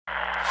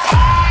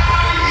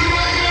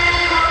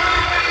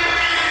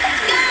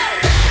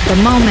The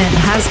moment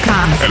has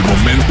come. El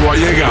momento ha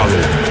llegado.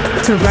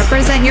 To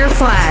represent your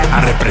flag.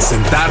 A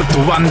representar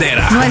tu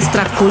bandera.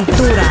 Nuestra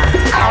cultura.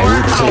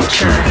 Our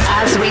culture.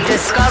 As we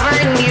discover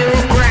new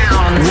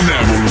ground. Una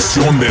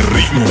evolución de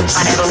ritmos.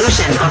 An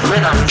evolution of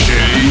rhythm.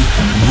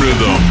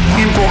 J-Rhythm.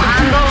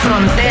 Empujando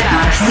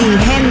fronteras. Mi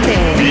gente.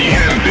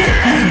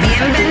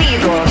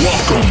 Bienvenidos.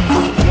 Welcome.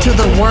 To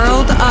the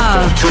world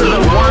of. To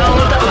the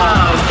world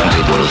of.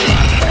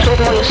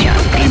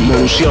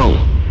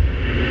 Ritmolución.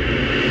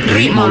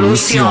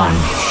 Ritmolución.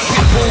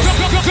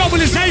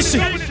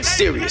 Globalization.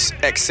 Sirius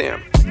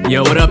XM.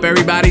 Yo, what up,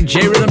 everybody?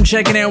 J-Rhythm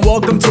checking in.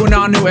 Welcome to an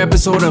all-new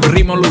episode of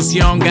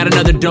Ritmolución. Got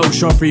another dope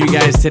show for you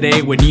guys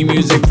today with new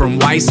music from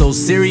Wiso,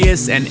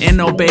 Sirius, and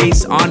Inno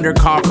Bass,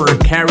 Undercover,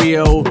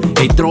 Cario,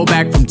 a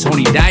throwback from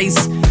Tony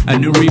Dice, a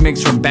new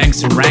remix from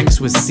Banks and Ranks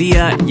with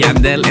Sia,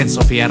 Yandel, and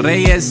Sofia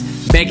Reyes,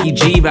 Becky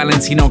G,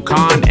 Valentino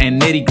Khan,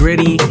 and Nitty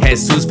Gritty,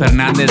 Jesus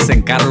Fernandez,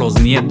 and Carlos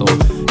Nieto.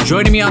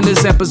 Joining me on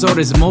this episode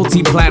is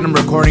multi-platinum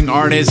recording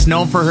artist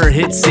known for her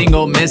hit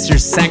single Mr.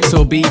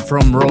 Saxo Beat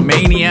from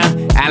Romania,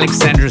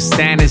 Alexandra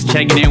Stan is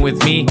checking in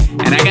with me,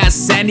 and I got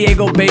San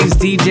Diego-based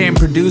DJ and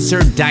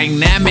producer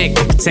Dynamic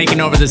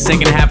taking over the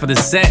second half of the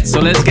set.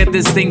 So let's get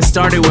this thing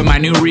started with my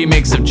new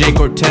remix of Jay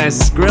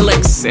Cortez,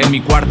 Skrillex, en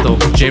mi cuarto,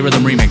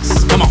 J-Rhythm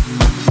Remix. Come on.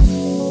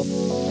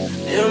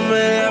 Yo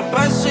me la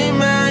paso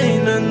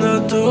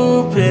imaginando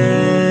tu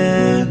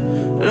piel,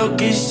 lo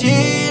que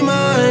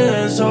hicimos en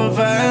el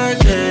sofá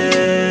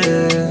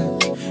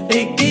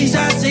y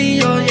quizás si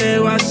yo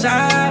llego a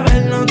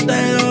saber no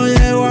te lo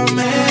llego a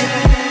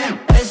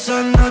meter.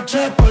 Esa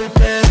noche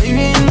porque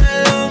viví no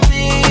es lo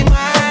mismo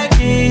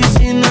aquí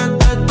si no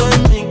estás tú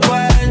en mi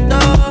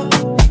cuarto,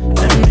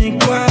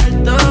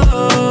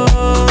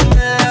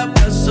 me la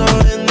paso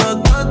viendo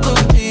todos tus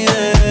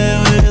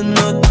videos,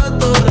 viendo todos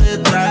tus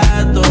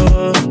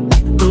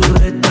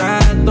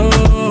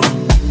retratos,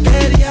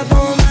 quería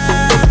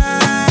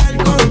tomar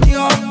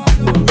contigo,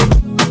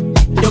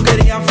 yo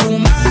quería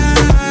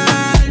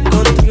fumar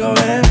contigo,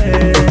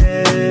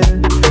 bebé,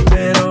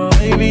 pero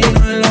baby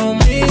no es lo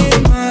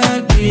mismo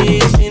aquí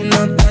si no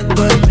estás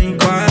tú en mi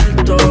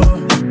cuarto,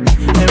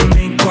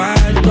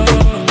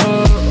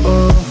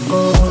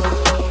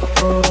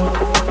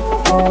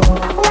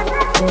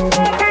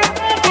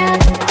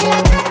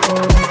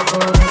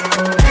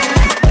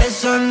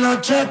 Esa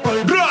noche por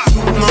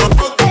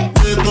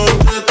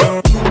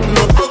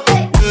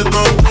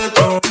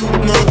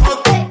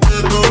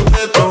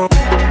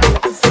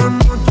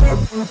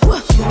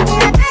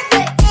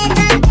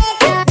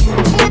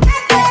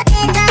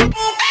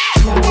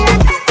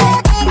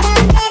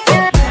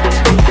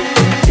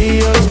y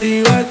yo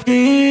sigo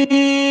aquí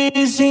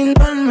sin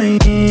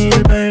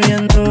dormir,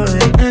 bebiendo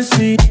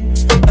Hennessy,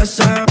 la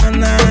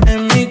sábana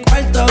en mi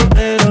cuarto,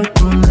 pero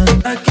tú no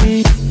estás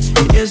aquí.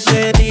 Y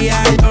ese día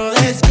yo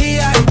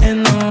decía que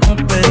no,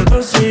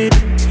 pero sí,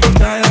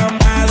 está la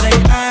madre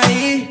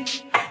ahí.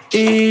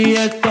 Y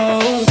esto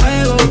es un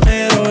juego,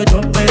 pero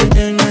yo perdí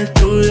en el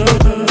tuyo.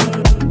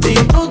 Y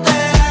tú te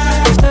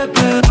haces,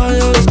 pero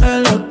yo sé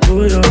lo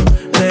tuyo.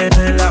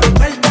 Dejé la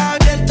puerta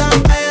abierta,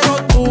 pero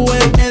tuve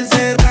que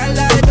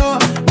cerrarla yo.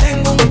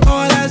 Tengo un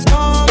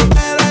corazón,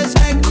 pero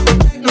ese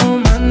no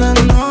manda,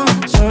 no.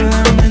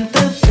 Solamente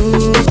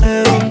tú, sé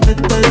dónde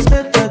está ese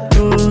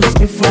tatu.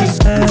 Si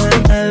fuese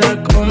la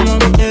como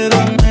quiero,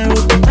 me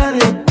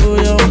gustaría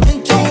tuyo. Me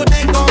enchulé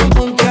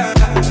como un crack,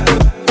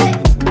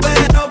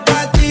 pero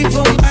pa' ti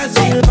fue un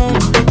vacilón.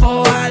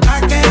 Ojalá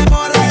que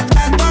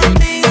borracha tu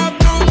amiga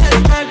ponga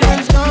esta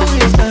canción y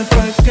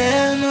sepa que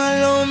no es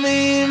lo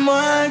mismo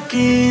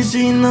aquí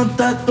si no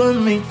estás tú en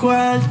mi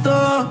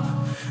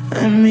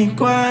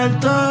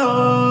cuarto,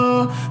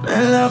 me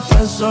la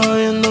paso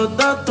viendo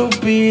todos tus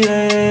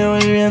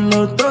videos y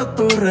viendo todos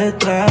tus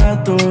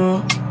retratos,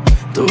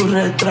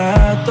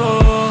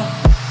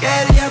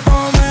 quería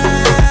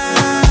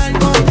comer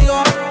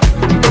contigo,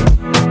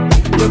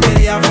 yo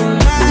quería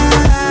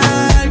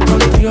fumar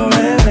contigo,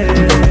 bebé,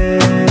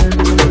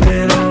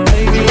 pero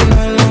baby no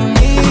es lo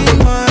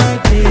mismo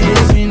aquí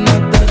si no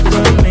estás tú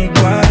en mi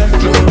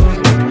cuarto,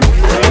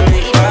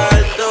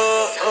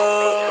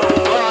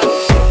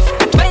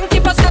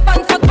 24/7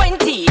 for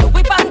 20.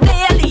 We burn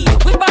daily,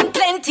 we burn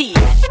plenty.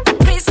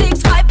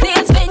 365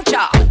 days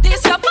venture.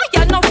 This your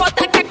fire, no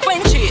water can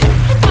quench it.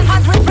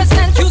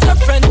 100% user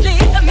friendly.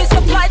 Me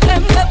supply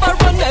them, never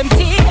run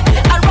empty.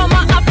 Aroma,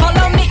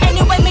 follow me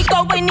anyway. Me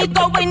go, we need,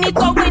 go, we need,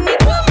 go, we need.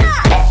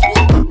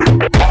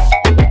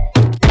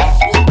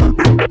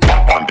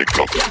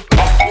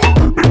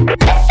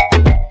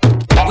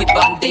 We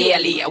burn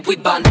daily, we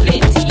burn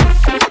plenty.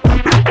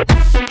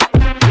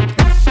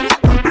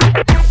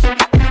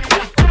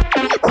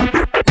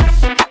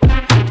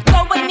 Go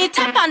when you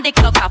tap on the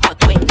clock for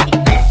 20.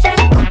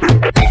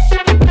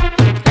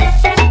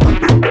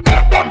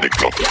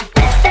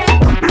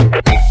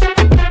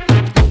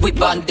 We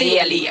burn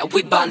daily,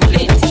 we burn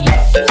plenty.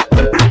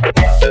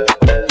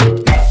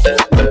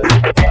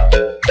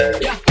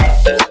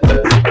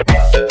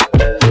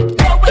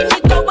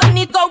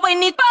 Go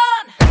when it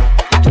burn.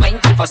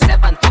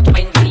 24/7 for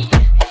 20.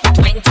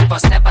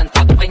 24/7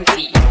 for 20.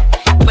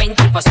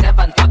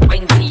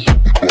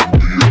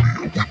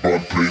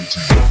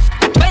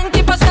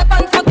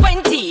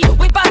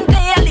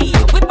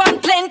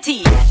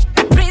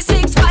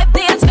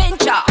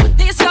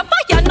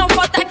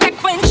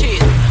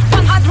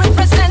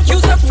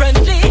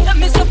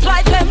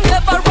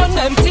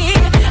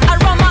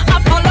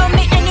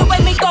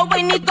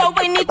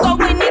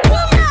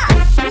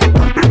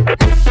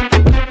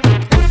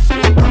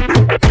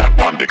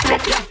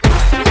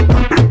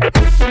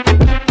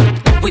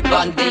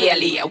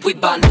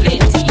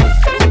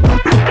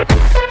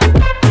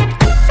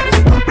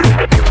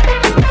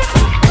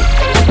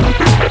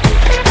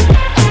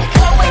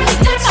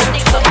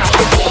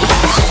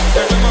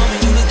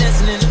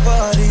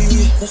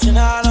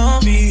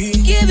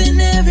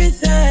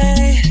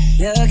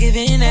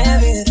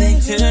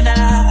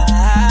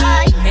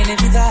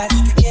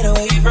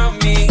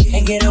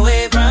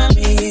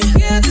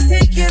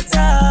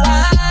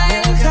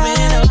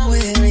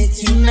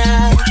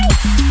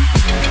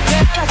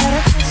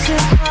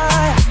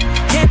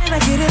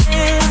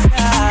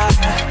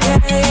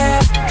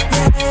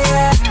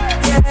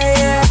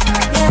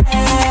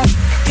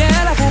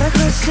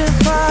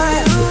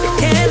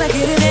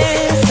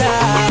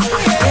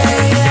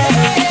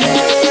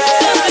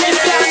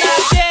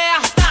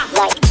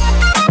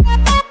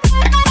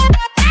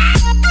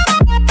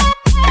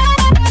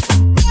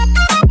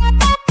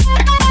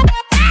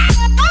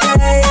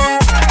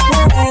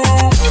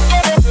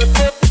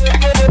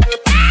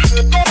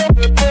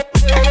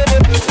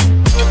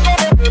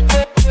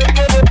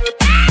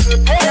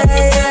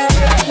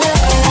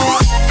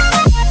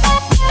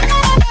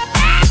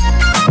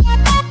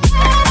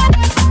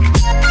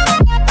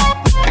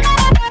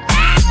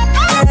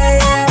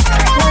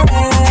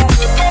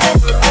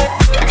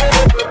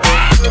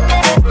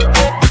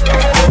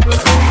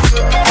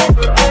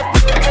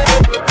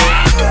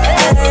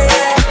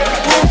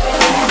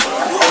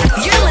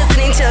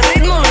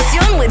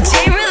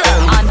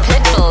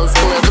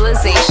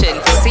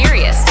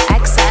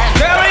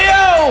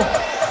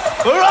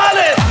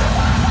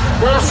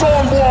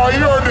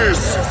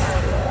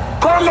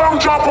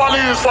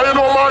 Metropolis, for you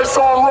know my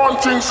sound run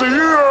things for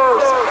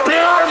years.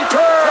 Behind 10.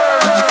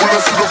 When I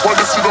sit up on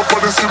it, sit up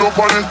on it, sit up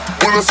on it.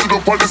 When I sit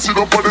up on it, sit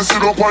up on it,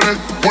 sit up on it.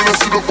 When I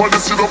sit up on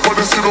it, sit up on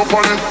it, sit up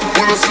on it.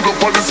 When I sit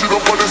up on it, sit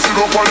up on it, sit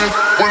up on it.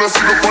 When I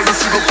sit up on it,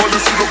 sit up on it,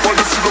 sit up on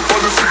it, sit up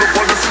on it, sit up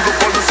on it, sit up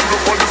on it, sit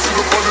up on it, sit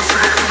up on it, sit up on it.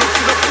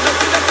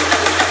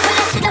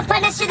 Sit up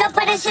on it, sit up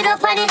on it, sit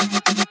up on it.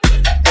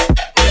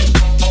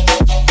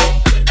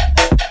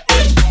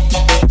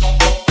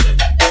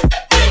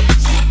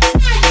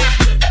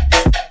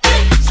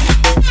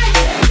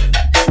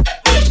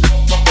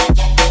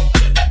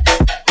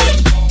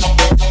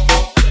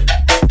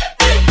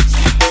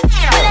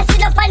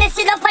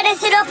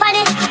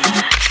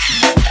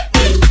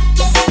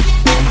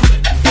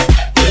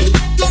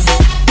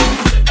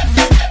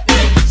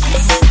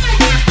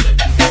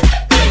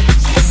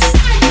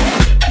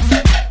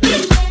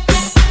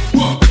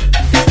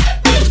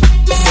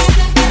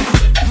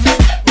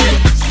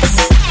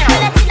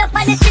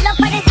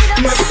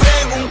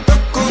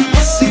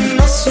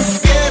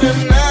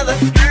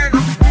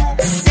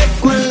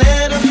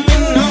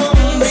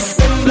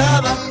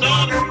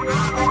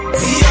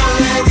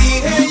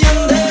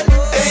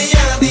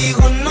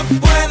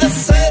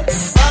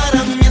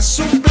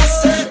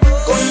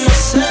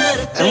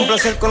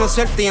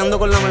 Conocerte y ando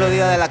con la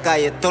melodía de la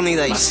calle, Tony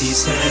Dice. Así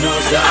se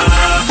nos da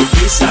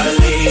y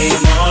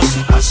salimos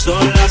a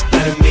solas,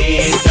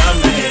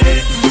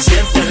 permítame.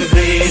 Siente el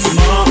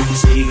ritmo,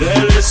 sigue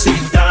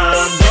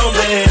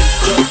recitándome.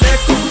 Yo te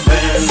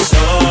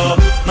convenzo,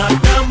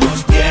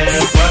 matamos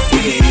tiempo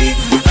aquí,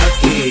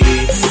 aquí,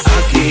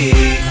 aquí.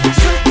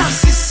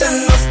 Así se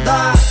nos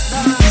da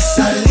y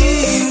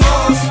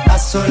salimos a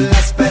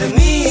solas,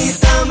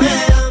 permítame.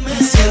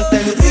 Siente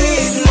el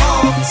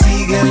ritmo,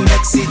 sigue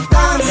excitando.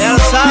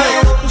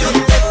 Yo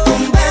te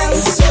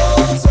convenzo,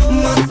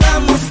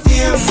 matamos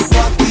tiempo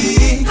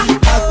aquí,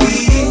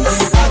 aquí,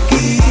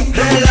 aquí.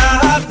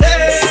 Relájate,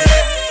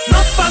 no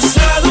ha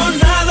pasado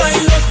nada y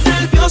los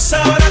nervios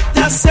ahora te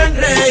hacen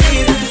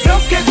reír. Creo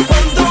que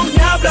cuando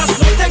me hablas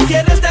no te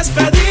quieres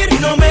despedir y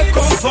no me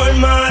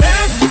conformaré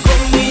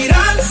con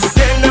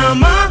mirarte nada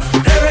más.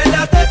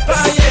 Revélate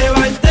pa'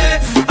 llevarte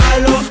a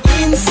lo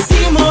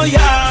íntimo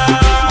ya.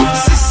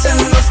 Si se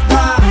nos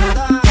da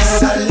y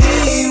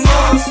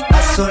salimos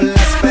a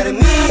solas,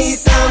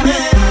 permítame.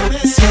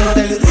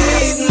 Siente el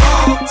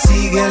ritmo,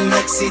 sigue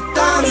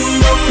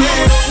excitándome.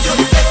 Yo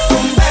te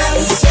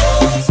convenzo,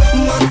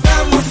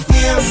 matamos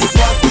tiempo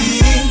aquí,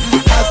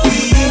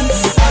 aquí,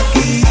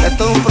 aquí.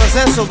 Esto es un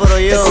proceso, pero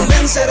yo te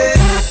convenceré,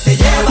 te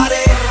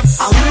llevaré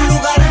a un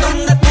lugar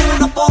donde tú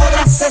no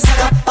podrás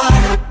escapar,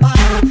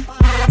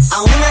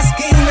 a una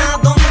esquina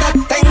donde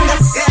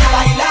tengas que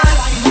bailar.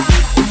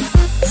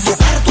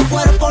 Tocar tu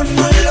cuerpo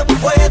no lo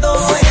puedo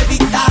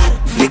evitar.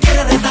 Me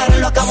quiere retar,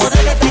 lo acabo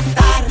de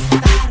detectar.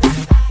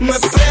 Me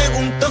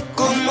pregunto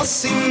como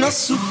si no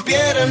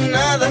supiera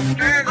nada,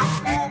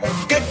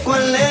 que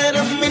cuál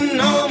era mi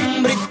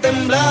nombre y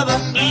temblaba.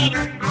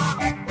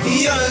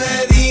 Y yo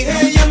le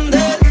dije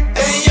Yandel,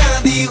 ella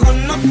dijo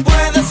no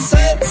puede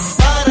ser.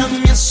 Para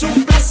mí es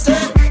un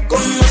placer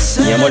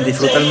conocer. Mi amor,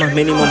 disfruta el más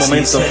mínimo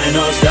momento. Así se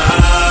nos da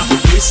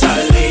y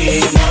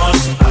salimos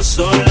a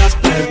solas,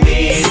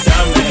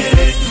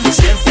 permítame.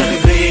 Siente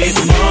el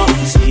ritmo,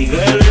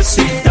 sigue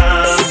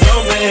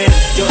recitándome.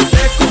 Yo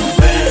te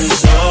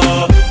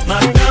convenzo,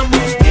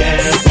 matamos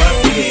tiempo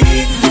aquí,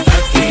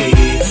 aquí,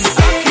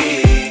 aquí.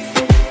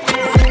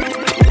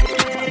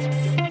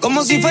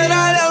 Como si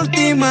fuera la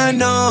última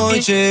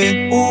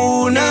noche,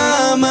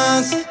 una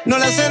más. No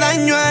le hace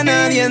daño a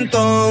nadie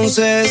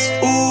entonces,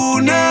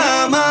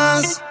 una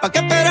más. ¿Pa' qué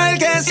esperar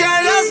que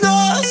sean las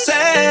 12?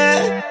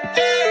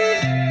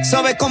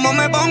 Sabes cómo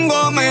me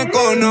pongo, me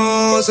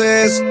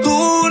conoces.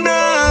 Tú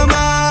nada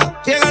más.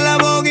 Llega la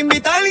boca,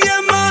 invita a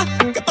alguien más.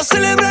 Que pa'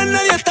 celebrar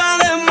nadie está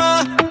de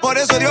más. Por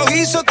eso Dios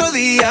hizo otro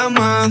día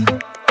más.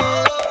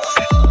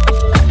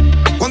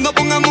 Cuando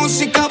ponga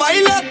música,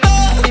 baila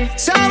todo.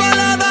 Sea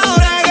balada o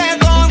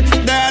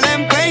reggaetón. Déjale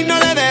en play, no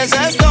le des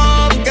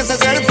stop. Que ese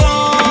es el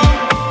phone.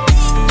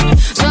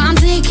 So I'm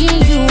taking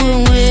you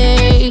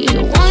away.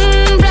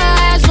 1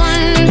 +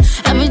 1.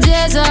 Every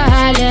day's a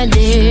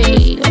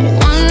holiday.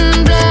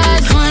 1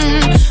 +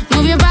 1.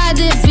 Move your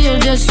body, feel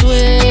the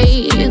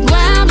sway.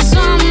 Grab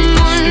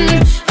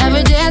someone.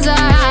 Every day's a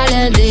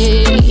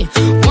holiday.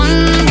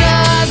 1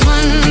 +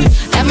 1.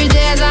 Every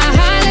day's a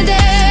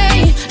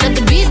holiday. Let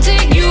the beat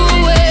take you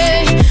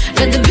away.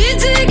 Let the beat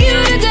take you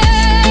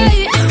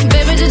today.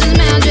 Baby, this is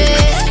magic.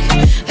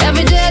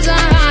 Every day's a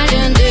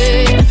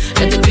holiday.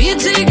 Let the beat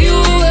take you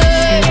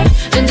away.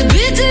 Let the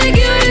beat take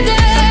you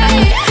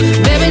today.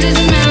 Baby, this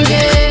is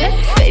magic.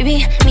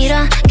 Baby,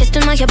 mira que esto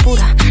es magia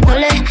pura. No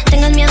le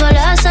tengas miedo a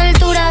las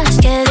alturas,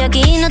 que de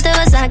aquí no te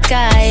vas a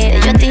caer.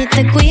 Yo a ti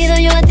te cuido,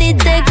 yo a ti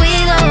te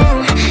cuido.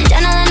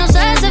 Ya nada nos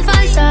hace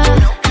falta.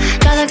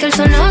 Cada que el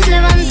sol nos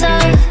levanta,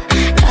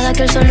 cada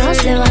que el sol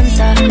nos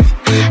levanta.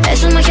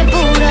 Eso es magia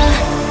pura.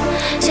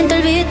 Siento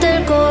el beat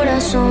del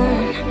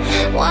corazón.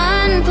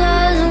 1 +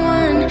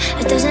 1.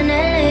 Estés en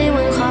LA o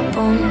en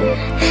Japón.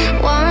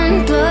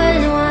 1 +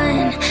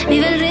 1.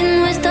 Vive el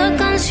ritmo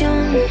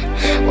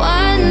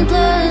One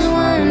plus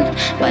one,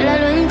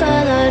 bailalo en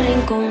cada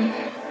rincón.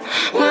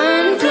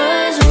 One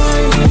plus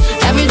one.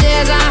 Every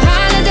day is a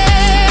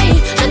holiday.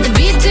 Let the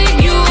beat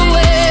take you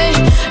away.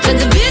 Let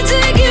the beat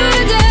take you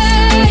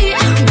today.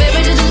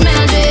 Baby, this is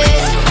magic.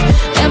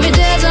 Every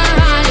day is a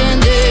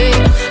holiday.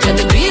 Let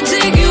the beat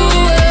take you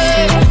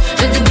away.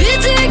 Let the beat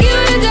take you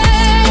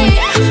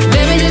today.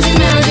 Baby, this is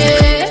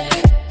magic.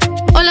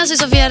 Hola, soy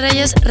Sofía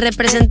Reyes,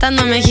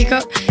 representando a México,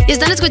 y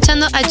están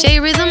escuchando a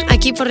J-Rhythm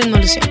aquí por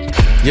Ritmolución.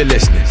 You're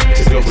listening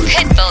to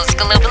Pitbull's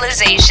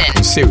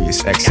Globalization.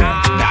 Sirius XM.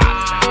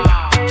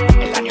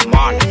 El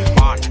animal.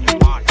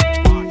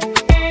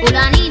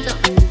 Fulanito.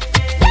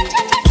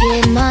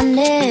 Qué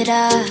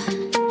manera,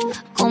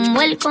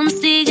 como él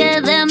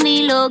consigue de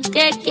mí lo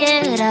que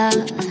quiera.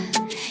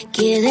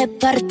 Que de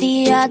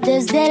partida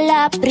desde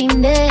la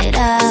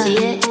primera. Así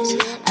es.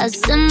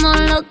 Hacemos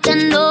lo que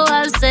no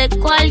hace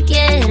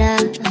cualquiera.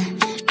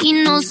 Y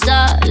no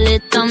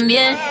sale tan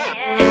bien.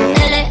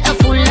 Él es el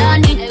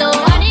fulanito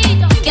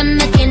que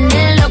me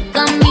tiene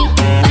loca a mí,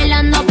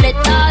 bailando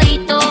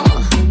apretadito.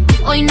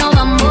 Hoy no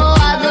vamos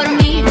a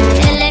dormir.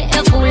 Él es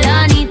el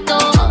fulanito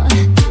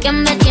que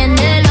me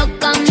tiene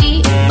loca a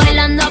mí,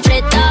 bailando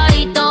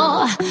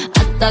apretadito,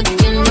 hasta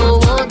que no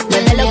bote.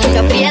 Mueve lo que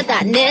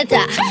aprieta,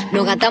 neta.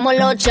 Nos gastamos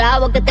los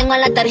chavos que tengo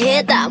en la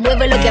tarjeta.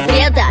 Mueve lo que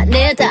aprieta,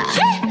 neta.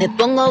 Me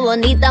pongo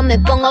bonita, me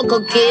pongo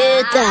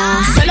coqueta.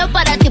 Solo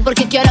para ti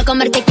porque quiero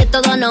comerte, que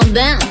todos nos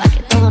ven. Pa'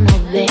 que todos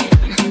nos ven.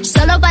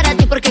 Solo para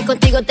ti porque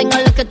contigo tengo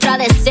lo que otras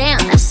desean.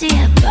 Así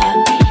es,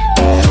 papi.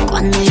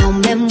 Cuando yo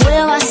me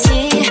muevo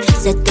así,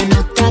 se te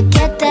nota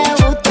que te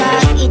gusta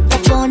y te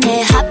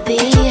pone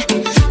happy.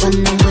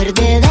 Cuando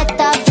muerde de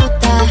esta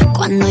fruta.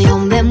 Cuando yo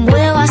me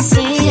muevo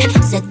así,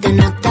 se te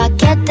nota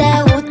que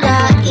te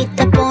gusta y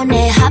te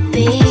pone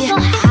happy.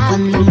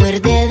 Cuando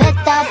muerde de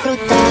esta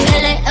fruta.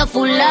 Él es el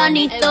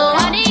fulanito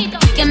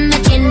que me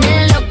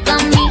tiene loca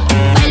a mí,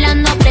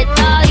 bailando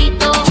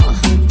apretadito.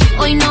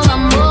 Hoy no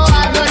vamos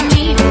a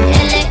dormir.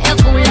 Él es el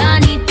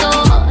fulanito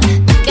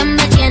que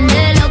me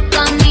tiene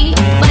loca a mí,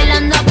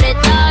 bailando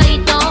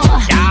apretadito,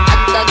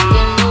 hasta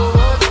que no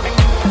bote.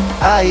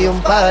 Hay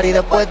un party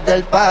después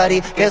del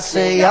party que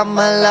se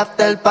llama el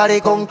after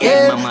party. ¿Con quién?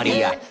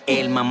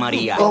 Elma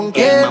María. ¿Con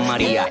quién?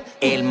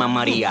 Elma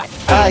María.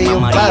 Hay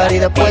un party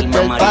después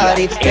del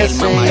party que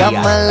se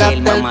llama el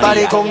after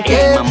party. ¿Con quién?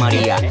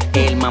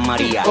 Elma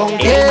María. ¿Con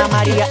quién? Elma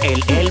María.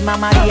 Elma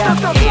María.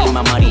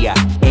 Elma María.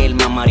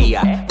 Elma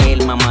María.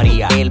 Elma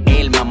María. Elma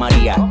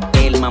María.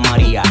 Elma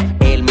María.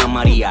 Elma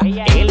María.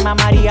 Elma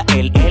María.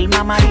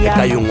 Elma María. Es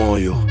que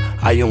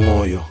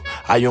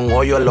hay un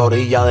hoyo en la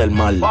orilla del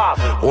mar.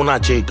 Una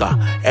chica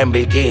en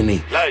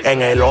bikini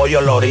en el hoyo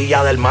en la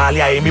orilla del mar.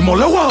 Y ahí mismo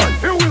le voy a dar.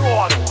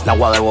 La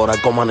voy a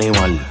devorar como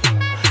animal.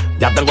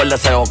 Ya tengo el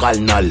deseo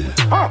carnal.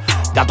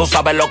 Ya tú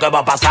sabes lo que va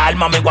a pasar,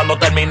 mami, cuando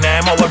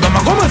terminemos.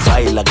 Volvemos a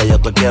comenzar. La que yo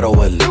te quiero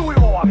ver.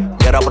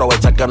 Quiero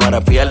aprovechar que no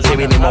eres fiel. Si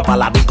vinimos pa'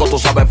 la disco, tú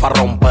sabes pa'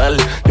 romper.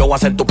 Yo voy a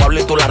ser tu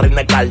Pablo y tú la reina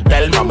de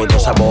cartel. Mami, tú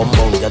ese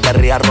bombón, ya te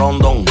rías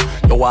rondón.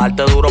 Yo voy a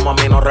darte duro,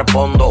 mami, no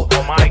respondo.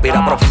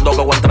 Respira profundo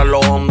que voy a entrar en lo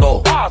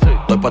hondo.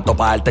 Estoy puesto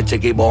pa' darte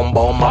chiqui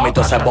bombón. Mami,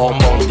 tú ese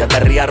bombón, ya te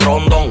rías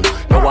rondón.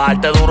 Yo voy a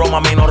darte duro,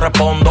 mami, no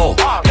respondo.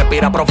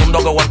 Respira profundo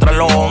que voy a entrar en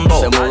lo hondo.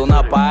 Se mudó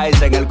una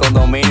paisa en el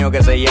condominio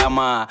que se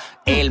llama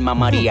Elma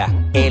María.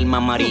 Elma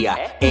María.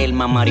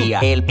 Elma María.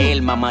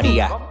 Elma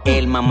María.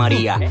 Elma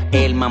María.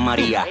 Elma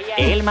María.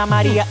 Elma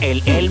María.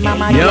 Elma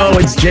María. Yo,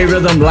 it's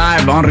J-Rhythm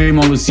live on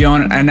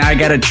Ritmolución, and I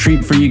got a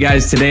treat for you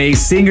guys today.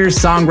 Singer,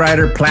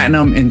 songwriter,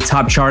 platinum and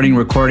top charting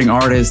recording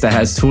artist that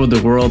has toured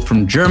the world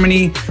from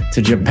Germany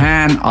to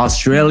Japan,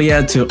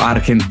 Australia to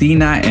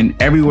Argentina, and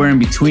everywhere in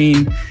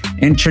between.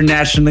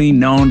 Internationally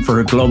known for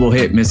her global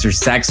hit, Mr.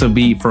 Saxo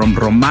Beat from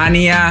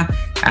Romania,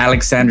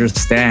 Alexandra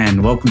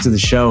Stan. Welcome to the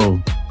show.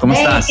 ¿Cómo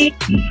estás?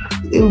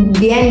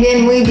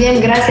 Bien, muy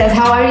bien, gracias.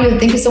 How are you?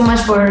 Thank you so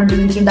much for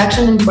the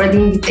introduction and for the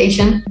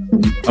invitation.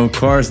 Of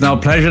course, no,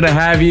 pleasure to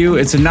have you.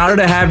 It's an honor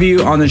to have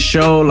you on the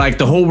show. Like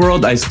the whole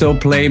world, I still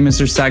play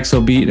Mr.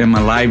 Saxo Beat in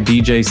my live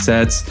DJ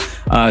sets.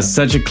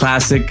 Such a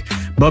classic.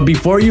 But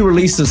before you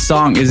released the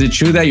song, is it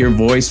true that your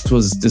voice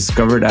was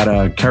discovered at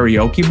a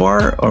karaoke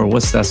bar, or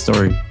what's that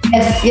story?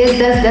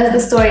 Yes, that's the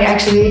story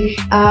actually.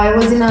 I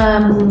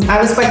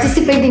was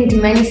participating to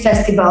many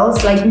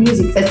festivals, like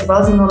music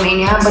festivals in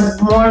Romania, but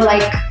more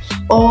like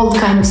old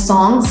kind of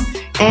songs.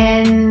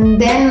 And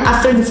then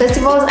after the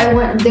festivals,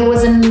 there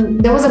was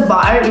a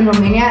bar in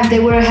Romania. They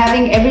were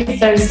having every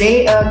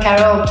Thursday a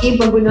karaoke,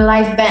 but with a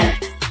live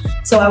band.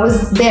 So I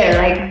was there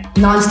like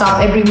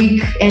nonstop every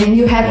week, and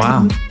you had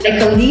to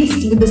like a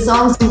list with the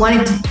songs you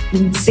wanted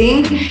to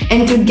sing,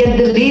 and to get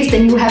the list,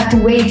 and you have to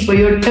wait for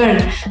your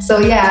turn. So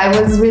yeah,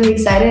 I was really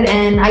excited,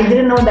 and I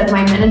didn't know that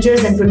my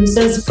managers and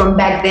producers from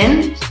back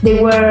then, they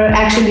were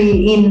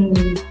actually in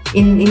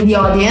the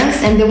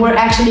audience, and they were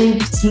actually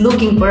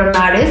looking for an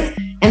artist.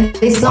 And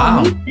they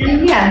saw me,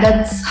 and yeah,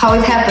 that's how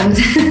it happened.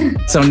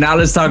 So now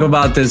let's talk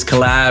about this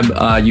collab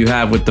you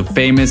have with the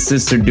famous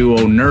sister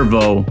duo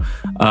Nervo,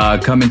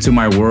 Come Into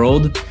My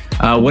World.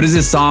 What is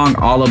this song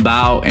all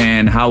about,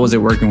 and how was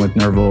it working with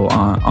Nervo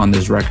on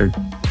this record?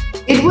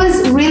 It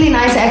was really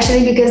nice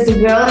actually because the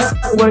girls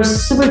were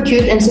super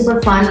cute and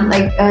super fun.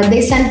 Like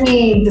they sent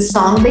me the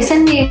song, they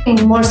sent me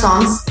more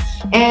songs,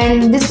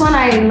 and this one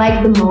I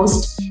liked the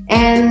most.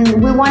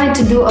 And we wanted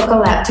to do a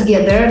collab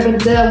together,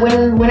 but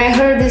when I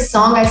heard this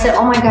song, I said,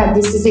 "Oh my God,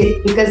 this is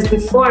it!" Because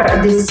before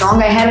this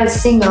song, I had a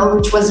single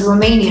which was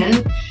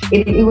Romanian.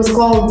 It was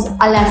called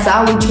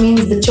Alasa, which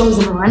means the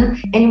chosen one,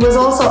 and it was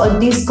also a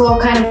disco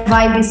kind of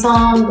vibey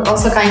song,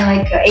 also kind of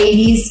like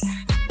 80s.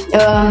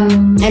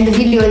 And the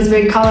video is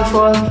very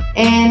colorful,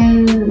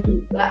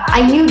 and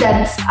I knew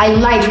that I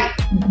like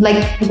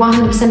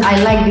 100% I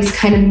like this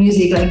kind of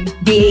music, like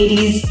the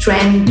 80s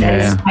trend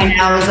that right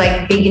now is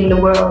like big in the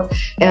world.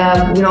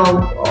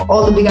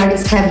 All the big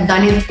artists have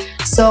done it,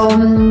 so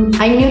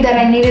I knew that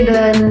I needed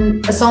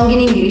a song in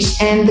English,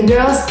 and the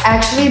girls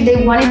actually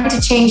they wanted to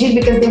change it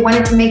because they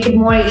wanted to make it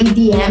more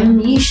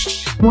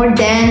EDM-ish, more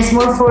dance,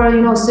 more for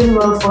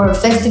suitable for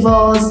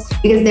festivals,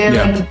 because they're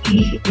like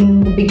big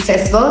in the big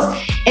festivals.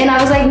 And I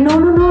was like,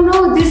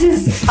 no, this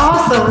is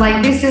awesome.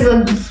 Like, this is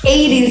an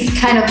 80s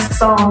kind of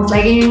song.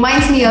 Like, it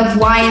reminds me of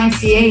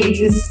YMCA.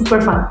 It's super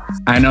fun.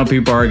 I know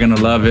people are going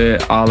to love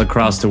it all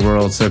across the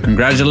world. So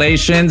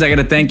congratulations. I got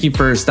to thank you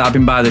for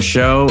stopping by the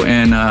show,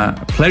 and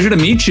pleasure to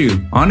meet you,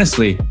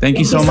 honestly. Thank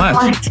you so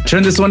much.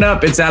 Turn this one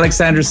up. It's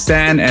Alexandra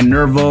Stan and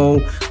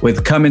Nervo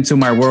with Come Into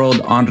My World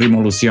on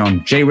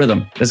Rimolucion. J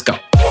Rhythm. Let's go.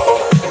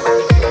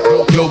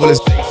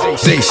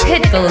 Globalization.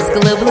 Pitbull's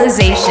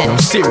Globalization. On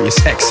Sirius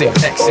XM.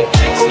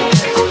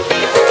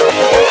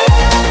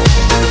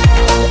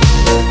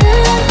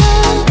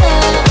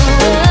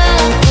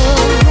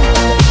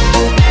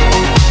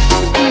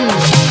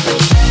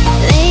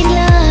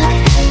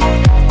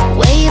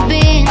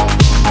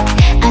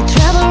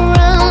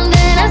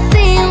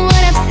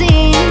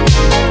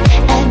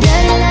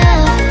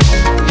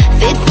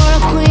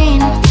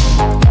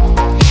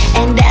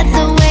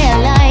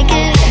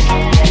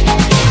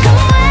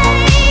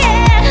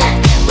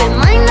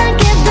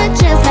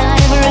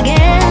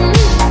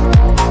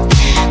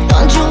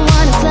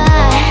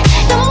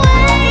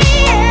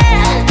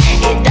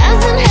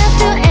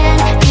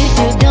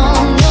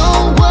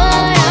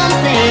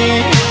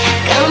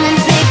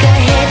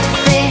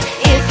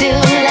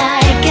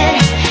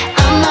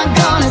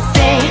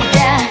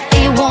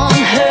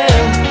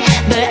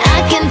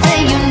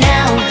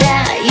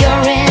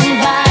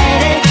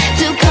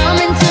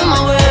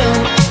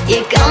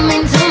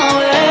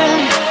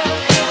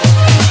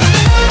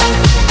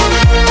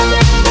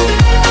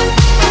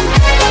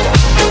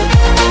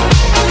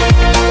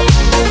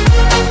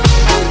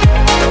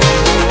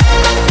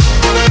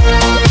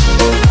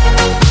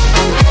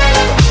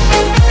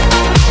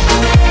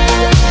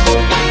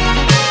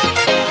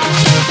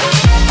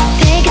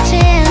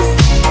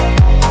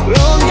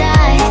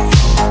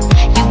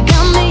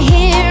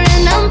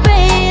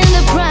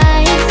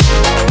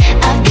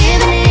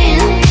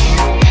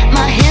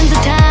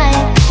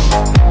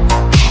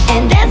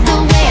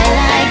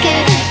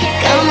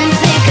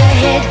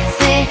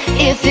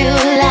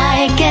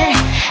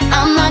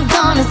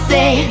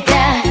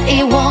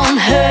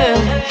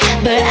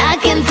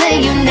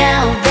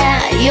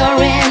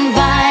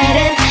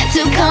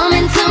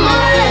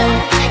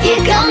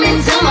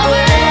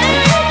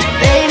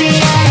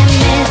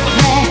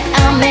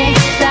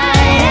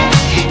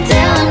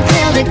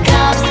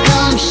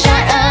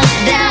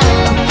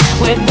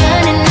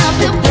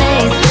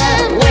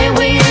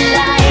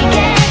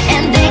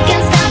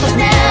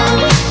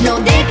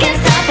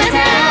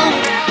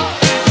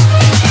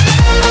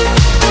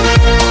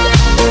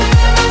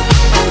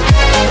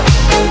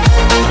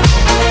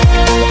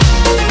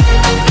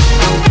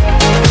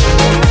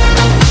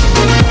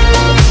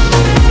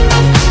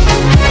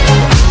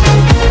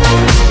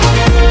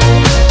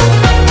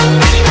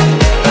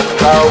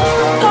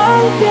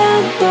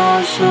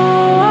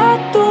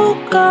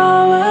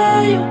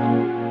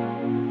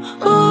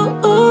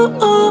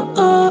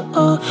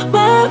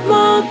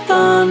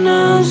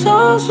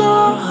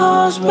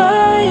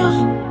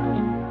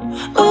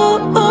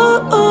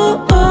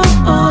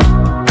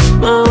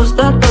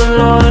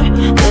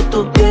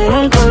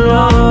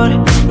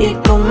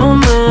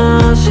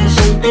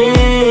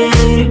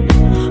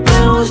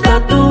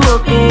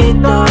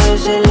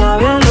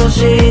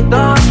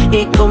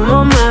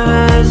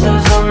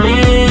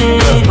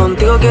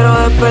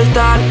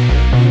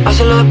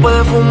 Hacerlo después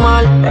de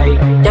fumar.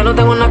 Ya no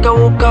tengo nada que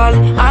buscar.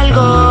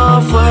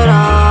 Algo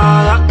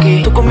fuera de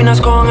aquí. Tú combinas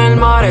con el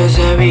mar.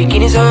 Ese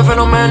bikini se ve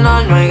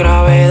fenomenal. No hay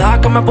gravedad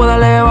que me pueda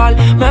elevar.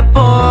 Me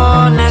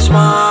pones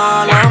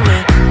mal a mí.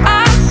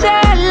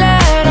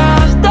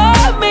 Aceleras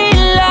todos mis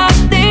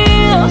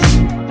latidos.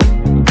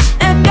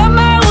 Es que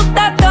me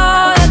gusta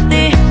todo de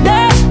ti.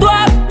 De tú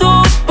a tu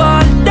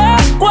parte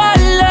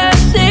cuál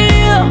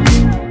decido.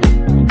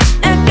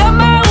 Es que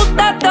me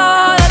gusta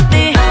todo de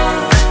ti.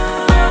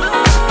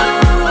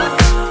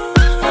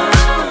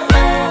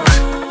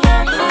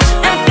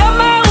 Es que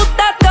me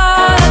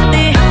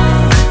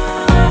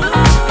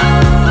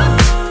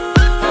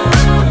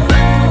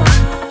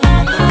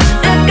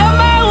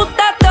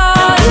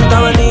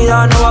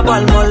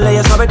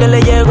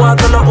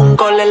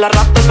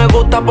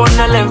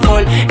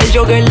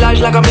jogger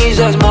large, la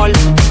camisa small.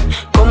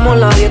 Como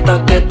la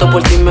dieta keto,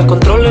 por ti me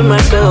controlo y me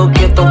quedo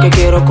quieto. Que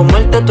quiero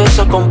comerte todo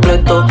eso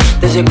completo.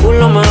 De ese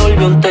culo me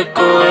volvió un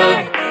teco,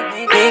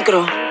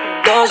 Micro,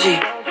 dosis,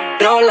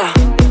 rola,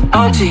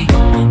 oxi.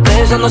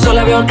 Pensando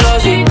solo veo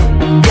glossy.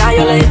 Ya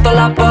yo le di toda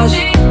la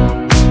posi.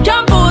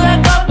 Shampoo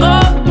de coco,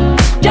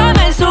 ya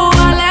me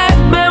subale.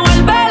 Me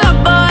vuelve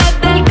loco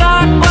desde el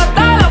casco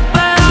hasta los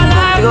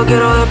pedales. Digo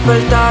quiero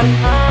despertar,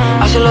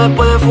 hacerlo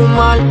después de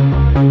fumar.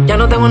 Ya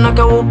no tengo nada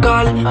que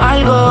buscar,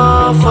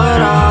 algo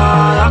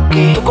fuera de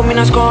aquí. Tú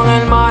combinas con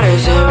el mar,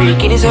 ese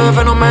bikini se ve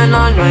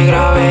fenomenal. No hay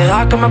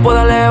gravedad que me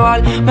pueda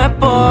elevar. Me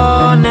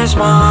pones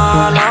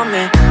mal a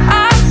mí.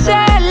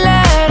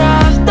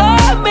 Aceleras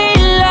todos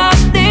mis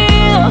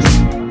latidos.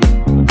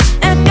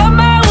 Es que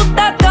me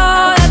gusta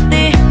todo de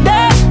ti. De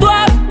tú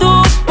a tu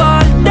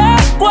parte,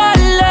 ¿cuál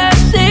he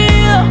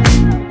sido?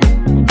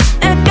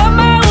 Es que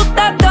me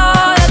gusta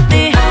todo de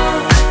ti.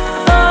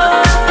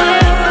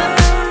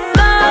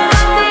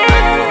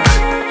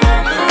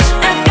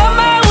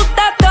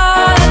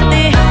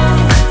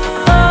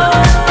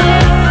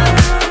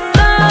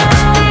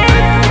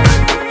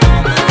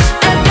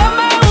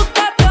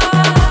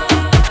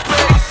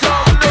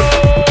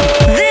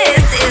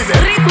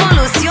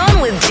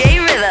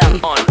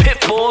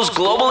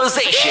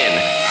 Globalization,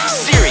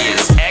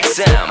 Sirius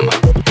XM.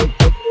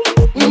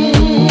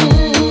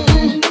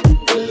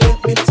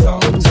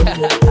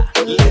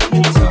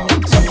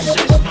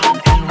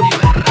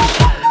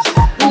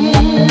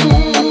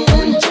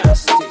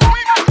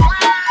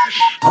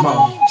 Come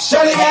on.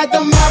 Shawty had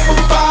them apple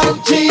bottom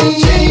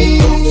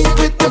jeans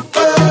with the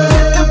fur.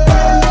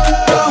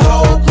 The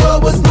whole club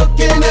was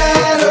looking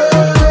at her.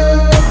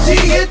 She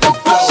hit the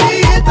floor.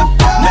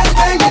 Next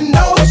thing you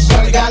know,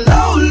 Shawty got low.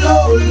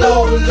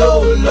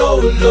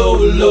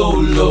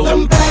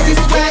 Them baggy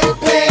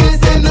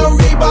sweatpants and the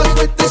Reeboks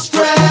with the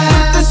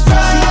straps.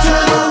 She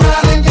turned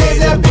around and gave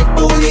that big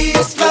booty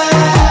a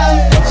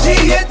slap. She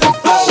hit the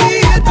floor.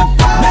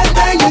 Next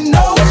thing you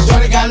know,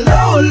 Shawty got low.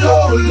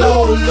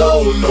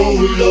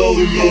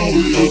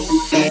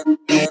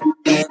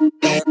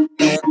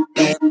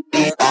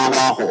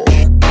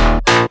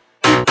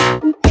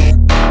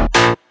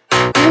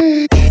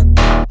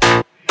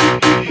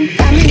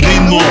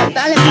 Ritmo,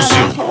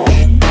 Lucio.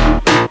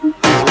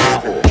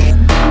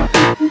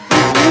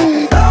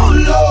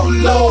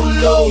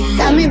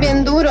 Dame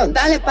bien duro,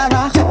 dale pa'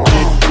 abajo.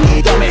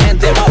 Toda mi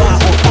gente pa'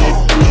 abajo,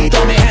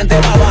 toda mi gente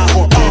pa'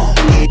 abajo,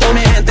 toda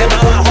mi gente pa'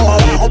 abajo,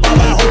 abajo, pa'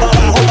 abajo, pa'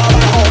 abajo, pa'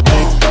 abajo.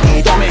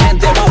 Toda mi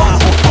gente pa'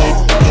 abajo,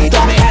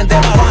 toda mi gente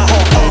pa' abajo,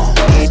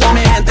 toda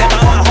mi gente pa'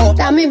 abajo.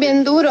 Dame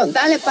bien duro,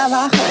 dale pa'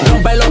 abajo.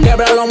 Rómpelo,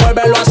 québralo,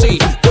 muévelo así.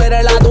 Tú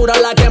eres la dura,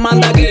 la que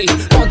manda aquí.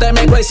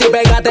 Pónteme crazy,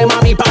 pégate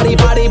mami, party,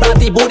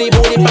 bati, booty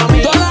pa'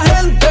 mí. Toda la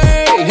gente,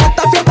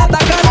 esta fiesta está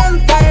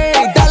caliente.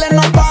 Dale,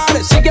 no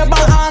pares, sigue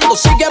bajando.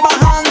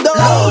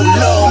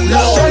 Low.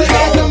 Shawty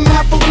had them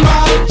apple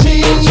bottom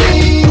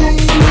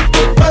jeans with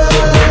the fur.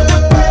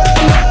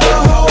 The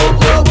whole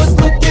club was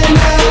looking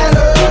at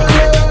her.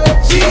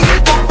 She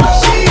hit the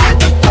floor.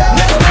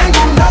 Next thing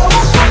you know,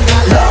 she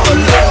got low.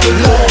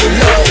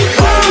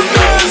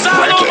 Girls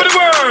all over the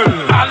world.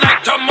 I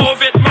like to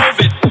move it.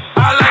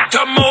 I like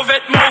to move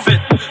it.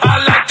 I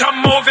like to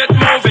move it.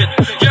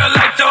 You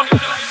like to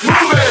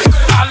move it.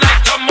 I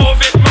like to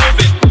move it.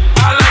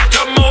 I like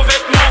to move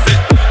it.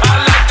 I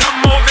like to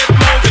move it.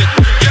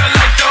 You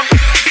like to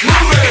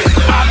move it.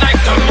 I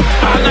like to move.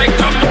 I like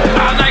to move.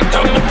 I like to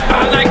move.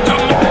 I like to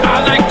move.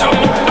 I like to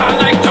move. I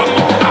like to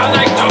move. I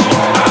like to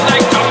move. I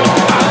like to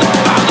move.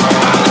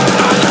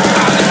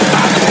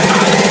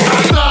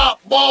 Stop,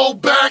 whoa,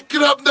 back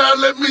it up now.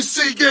 Let me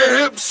see your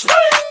hips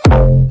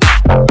swing.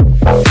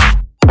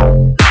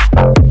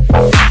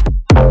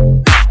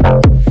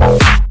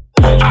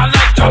 I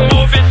like to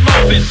move it.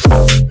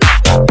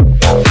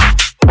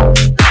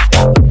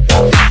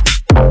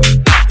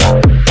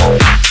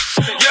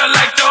 You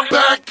like to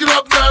Back it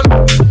up now.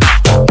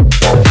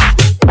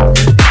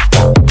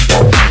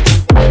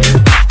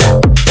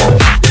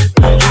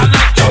 I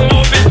like to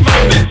move it.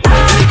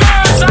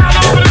 Girls all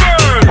over the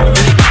world.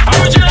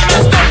 Original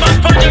messed up and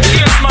punch your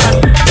case, man.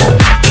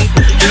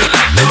 You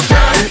like to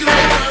back it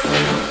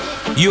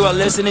up. You are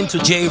listening to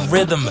J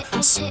Rhythm.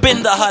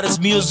 Spin the hottest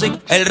music.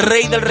 El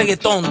rey del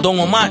reggaetón, Don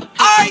Omar.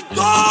 ¡Ay,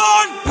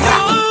 Don!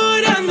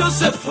 Llorando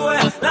se fue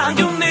la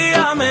que un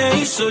día me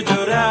hizo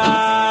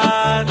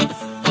llorar.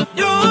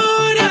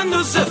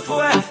 Llorando se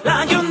fue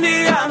la que un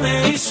día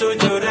me hizo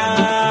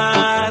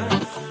llorar.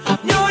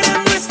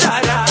 Llorando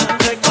estará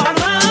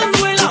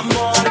recordando el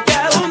amor que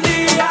un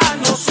día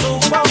no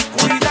supo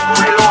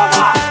cuidar.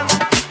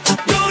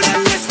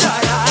 Llorando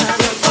estará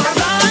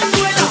recordando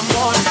el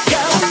amor que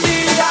un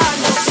día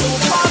no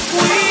supo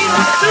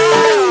cuidar.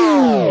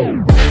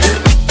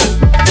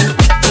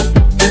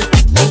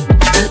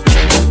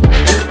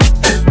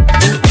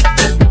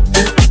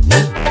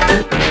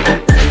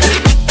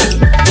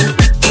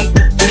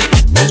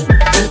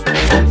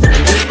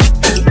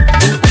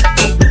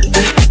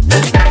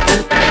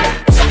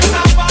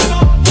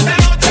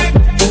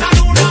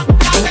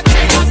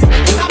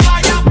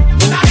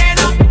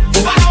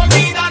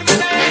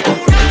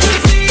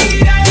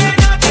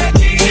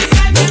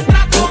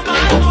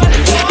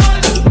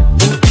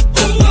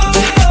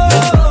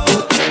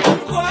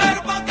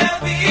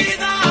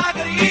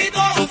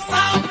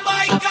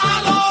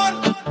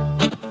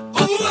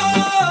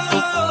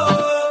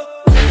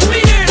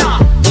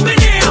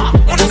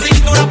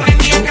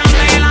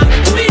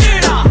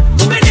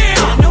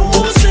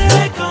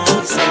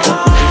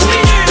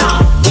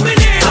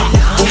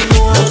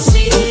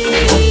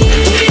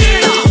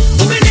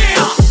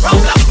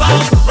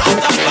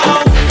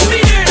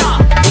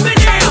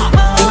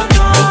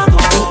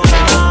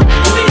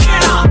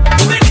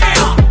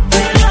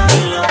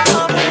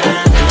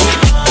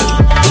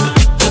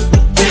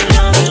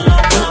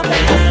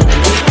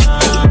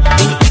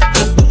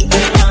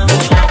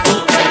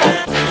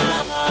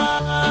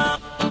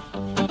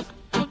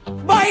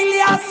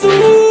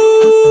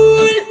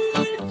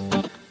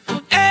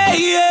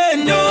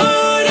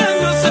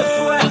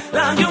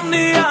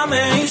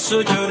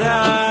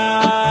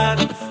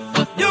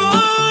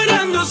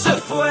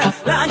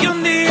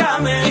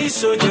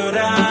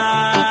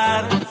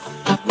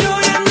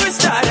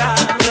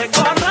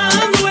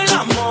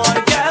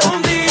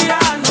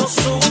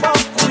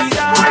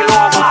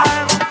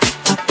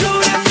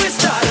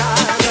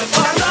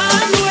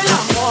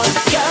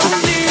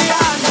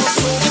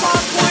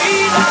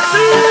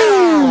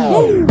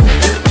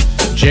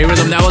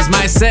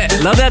 my set.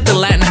 Love that the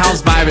Latin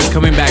house vibe is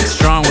coming back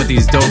strong with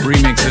these dope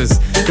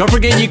remixes. Don't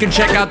forget you can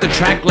check out the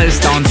track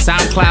list on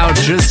SoundCloud.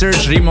 Just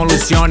search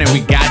Ritmolucion and we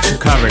got you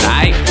covered,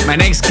 alright? My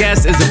next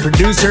guest is a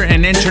producer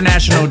and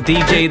international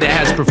DJ that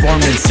has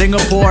performed in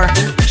Singapore,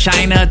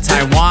 China,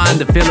 Taiwan,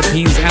 the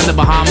Philippines, and the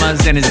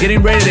Bahamas, and is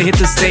getting ready to hit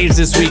the stage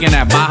this weekend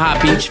at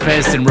Baja Beach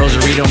Fest in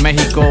Rosarito,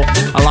 Mexico,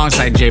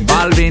 alongside J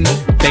Balvin,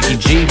 Becky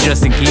G,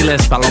 Justin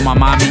Quiles, Paloma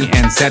Mami,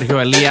 and Sergio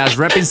Elias.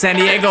 Repping San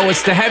Diego,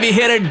 it's the heavy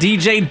hitter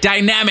DJ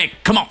Dynamic.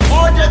 Come on.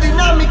 Oye,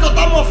 Dinámico,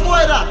 estamos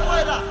fuera.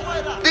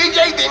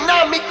 DJ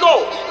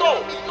Dinámico.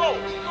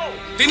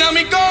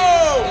 Dinámico.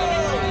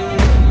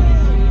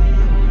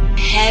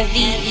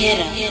 Heavy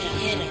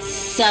hitter.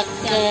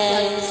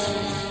 Suckers.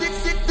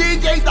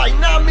 DJ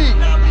Dynamic.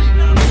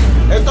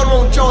 Esto no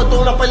es un show, esto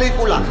es una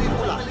película.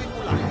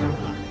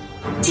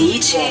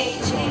 DJ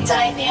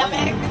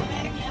Dynamic.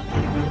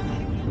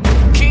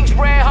 King's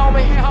Brand,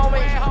 homie.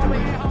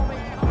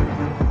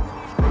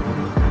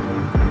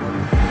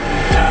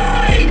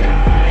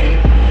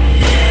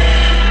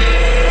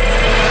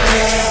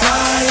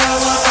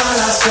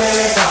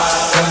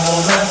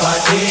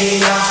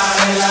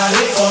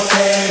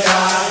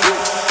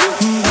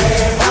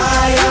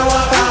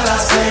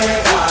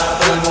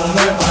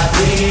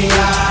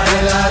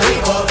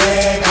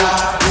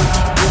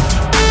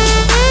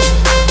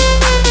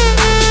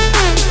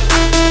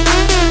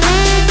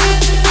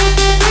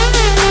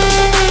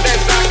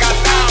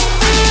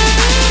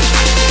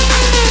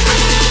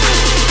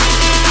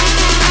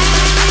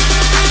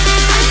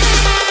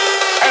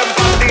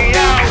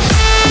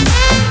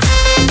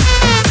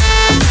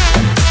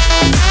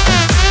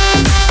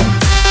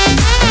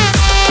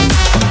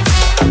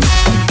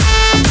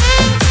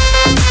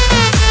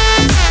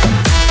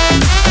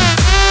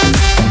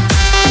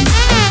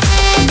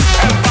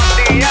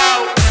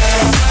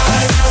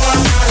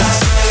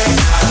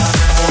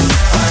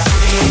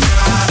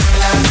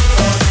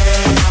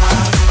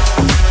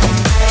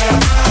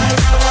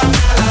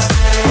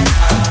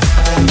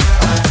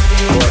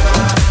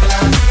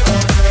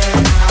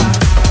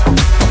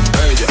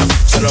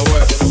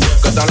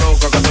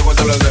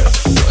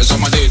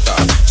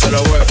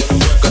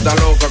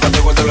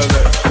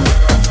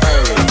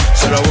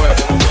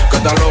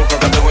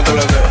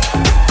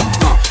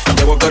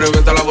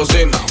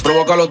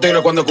 Los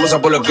tigres cuando cruza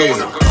por la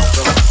esquina.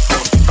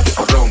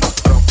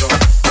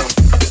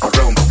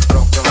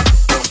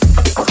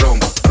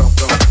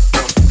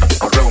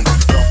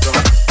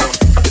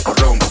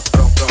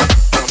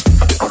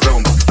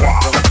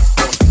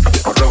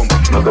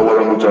 No te voy a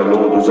dar mucha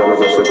luz, tú sabes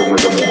hacer con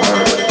esta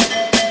mujer.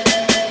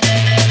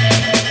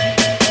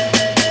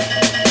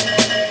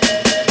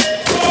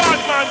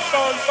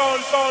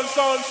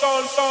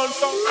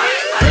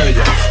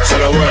 Ella se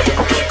lo ve,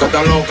 que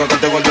está loca, que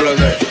te cuento la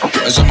de.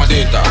 Esa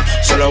maldita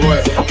se lo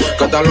ve,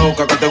 que está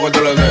loca, que te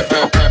cuento la de.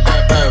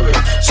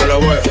 Se lo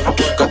ve,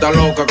 que está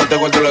loca, que te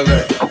cuento la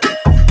de.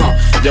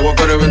 Llevo a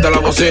que revienta la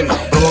bocina,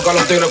 provoca a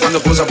los tigres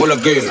cuando cruza por la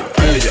esquina.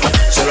 Ella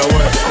se lo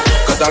ve,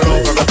 que está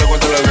loca, que te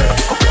cuento la de.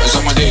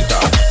 Esa maldita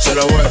se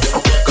lo ve,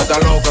 que está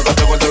loca, que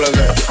te cuento la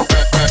de.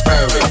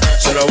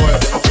 Se lo ve,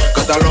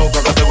 que está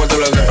loca, que te cuento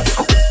la de.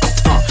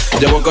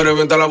 Llevo a que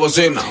revienta la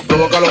bocina,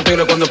 provoca a los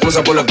tigres cuando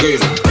cruza por la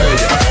esquina.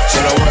 Ella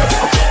se lo ve,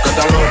 que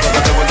está loca,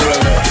 que te cuento la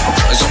de.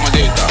 Esa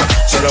maldita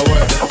se lo ve,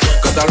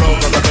 que está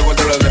loca, que te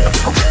cuento la de.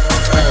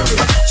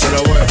 Se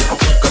lo ve,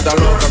 que está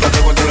loca, que te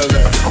cuento la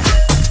de.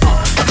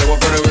 Llevo a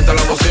que revienta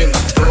la bocina,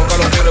 provoca a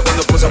los tigres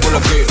cuando cruza por la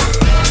esquina.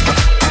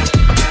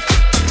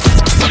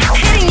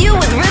 Hitting you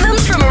with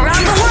rhythms from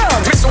around the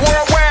world. Mr.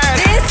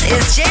 Worldwide. This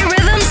is J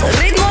Rhythm's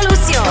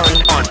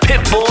Ritmolucion on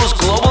Pitbull's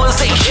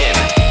Globalization,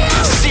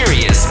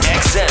 Sirius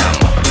XM.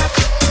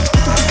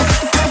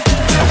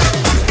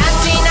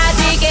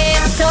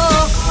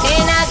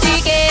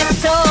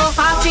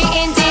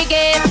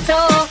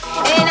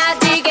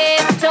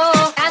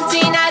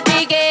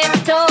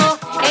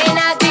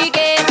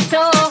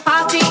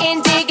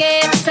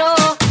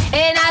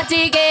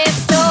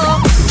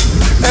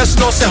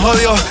 Se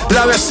jodió,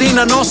 la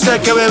vecina no sé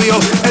qué bebió,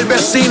 el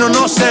vecino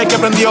no sé qué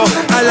prendió,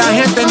 a la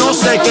gente no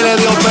sé qué le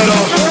dio, pero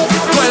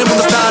todo el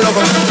mundo está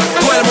loco,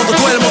 todo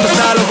el mundo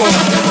está loco,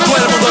 todo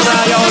el mundo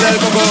rayado del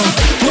coco,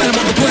 todo el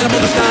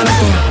mundo está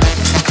loco.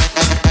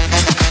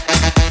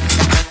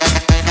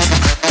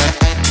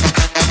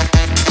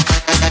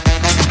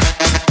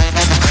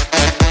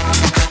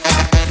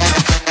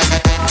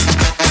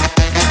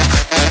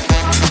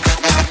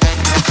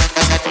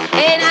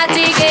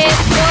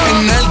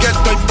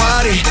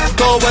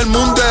 Todo el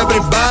mundo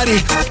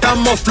everybody,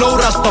 estamos flow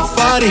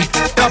Rastafari.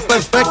 Está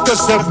perfecto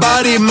ese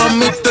body,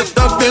 mami tú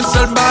estás bien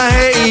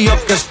salvaje y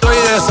yo que estoy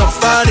de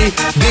safari.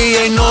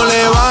 DJ no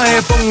le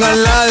baje,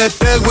 pónganla de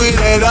Tego y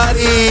de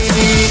Daddy.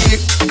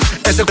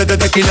 Ese que te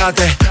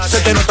tequilate,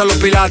 se te notan los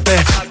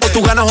pilates. O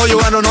tú ganas o yo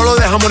gano, no lo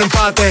dejamos en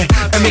empate.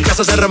 En mi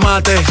casa se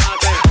remate.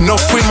 No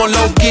fuimos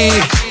low key,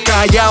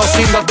 callados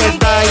sin dar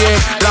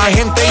detalles. La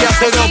gente ya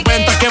se dio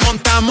cuenta que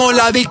montamos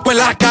la disco en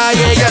la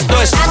calle. Y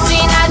esto es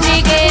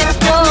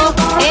Ghetto,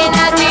 in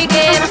a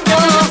ghetto,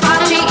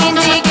 party in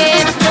the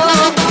ghetto,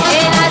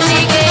 in a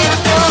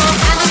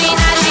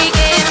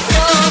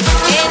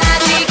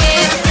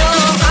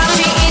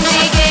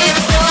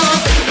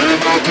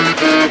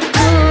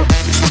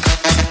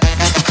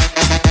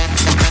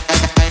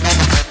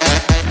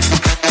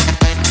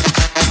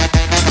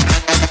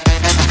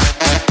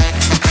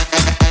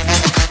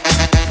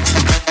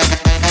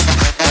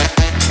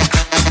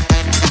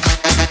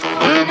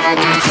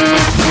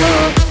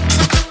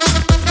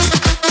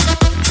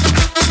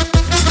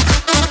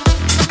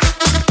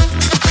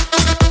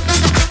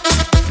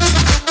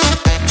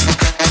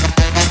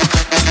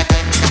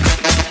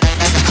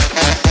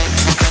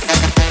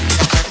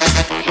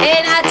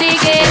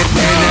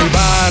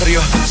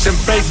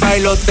Siempre hay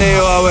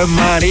bailoteo, Ave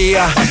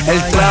María.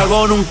 El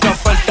trago nunca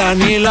falta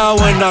ni la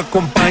buena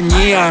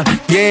compañía.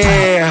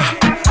 Yeah.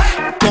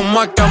 Cómo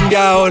ha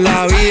cambiado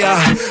la vida.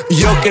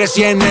 Yo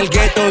crecí en el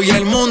gueto y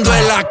el mundo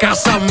es la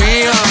casa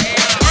mía.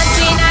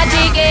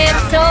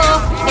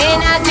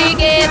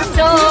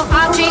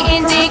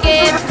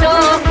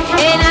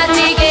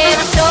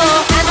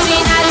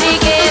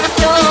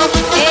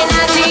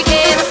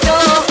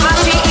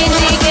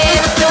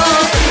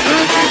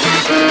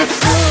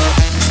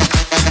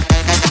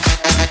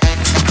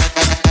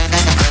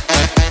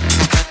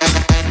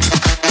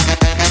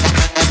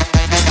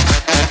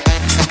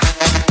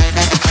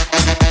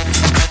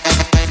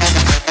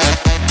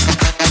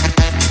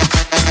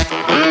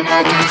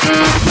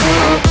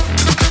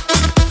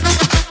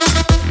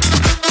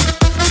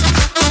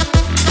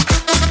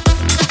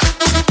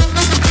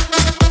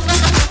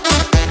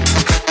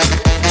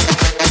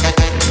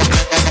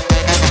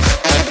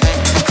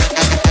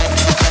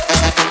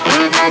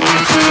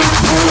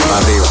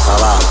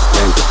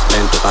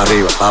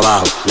 Arriba, pa'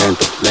 abajo,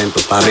 lento, lento,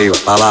 pa' arriba,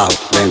 pa' abajo,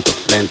 lento,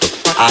 lento.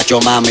 Hacho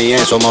mami,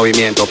 esos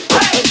movimientos.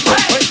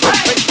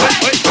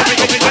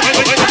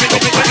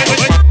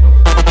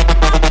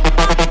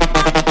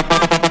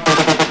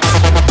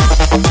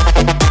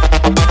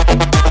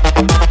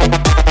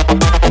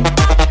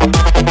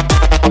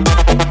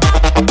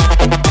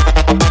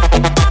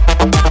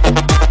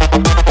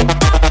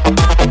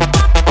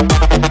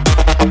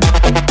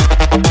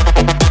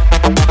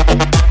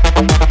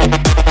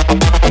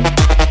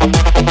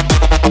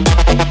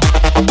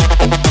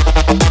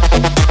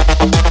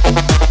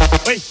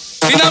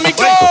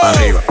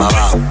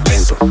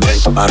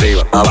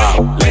 Arriba,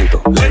 abajo,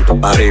 lento, lento,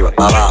 pa' arriba,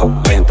 abajo,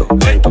 lento,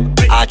 lento.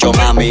 Hacho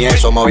mami,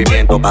 esos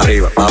movimientos, pa'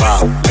 arriba,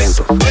 abajo,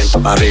 lento,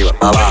 lento, pa' arriba,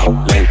 abajo,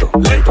 lento,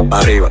 lento, pa'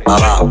 arriba,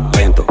 abajo,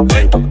 lento,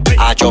 lento.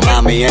 Hacho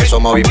mami,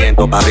 esos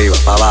movimientos, pa' arriba,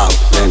 abajo,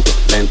 lento,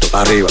 lento,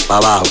 pa' arriba,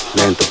 abajo,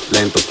 lento,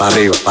 lento, pa'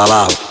 arriba,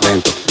 abajo,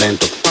 lento,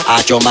 lento.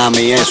 Hacho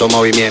mami, esos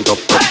movimientos.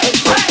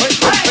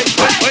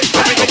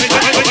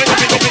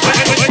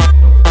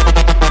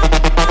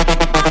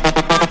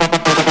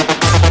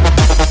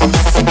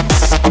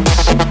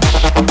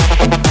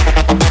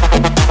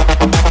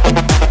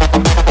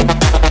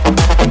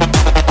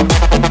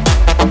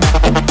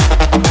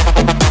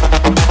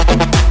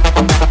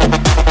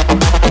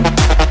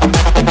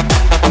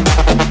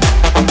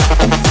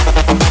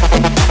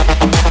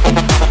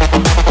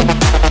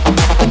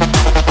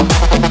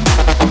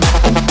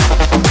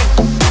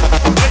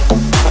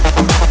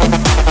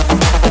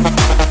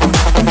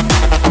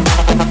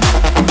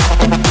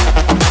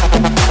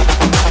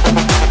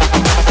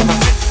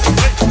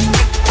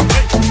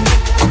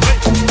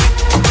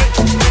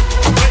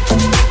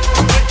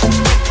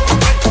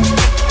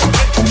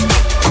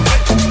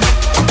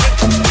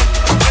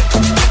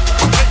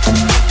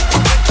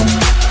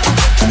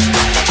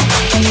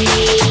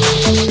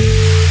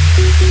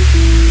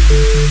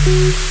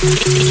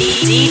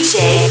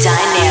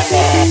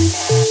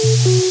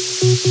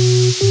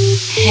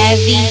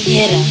 Heavy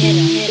hitter,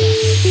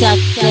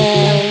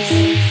 suckers.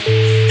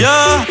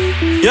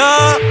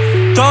 Yeah,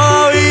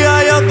 todavía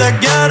yo te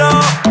quiero,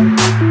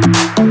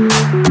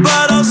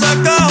 pero sé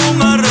que es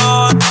un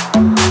error,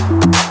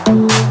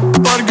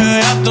 porque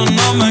ya tú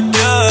no me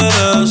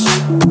quieres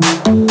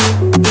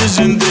y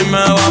sin ti me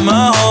va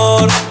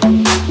mejor.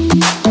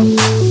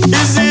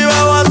 Y si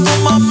veo a tu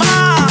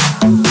mamá,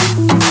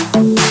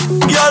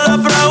 yo le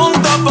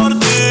pregunto por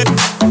ti,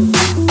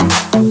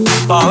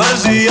 pa' ver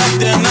si ya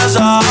tienes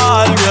a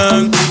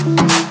alguien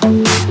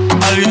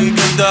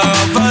que te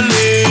haga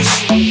feliz.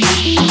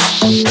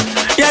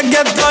 Y es que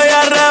estoy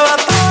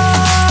arrebatado,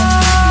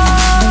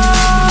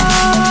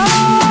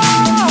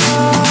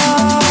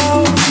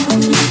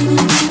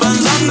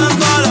 pensando en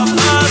todas las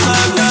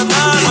veces que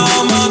te lo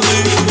metí,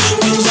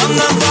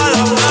 pensando en todas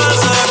las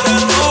veces que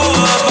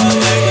tuve para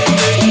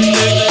ti.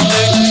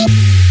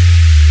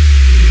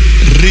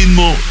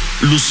 Ritmo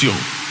Lución.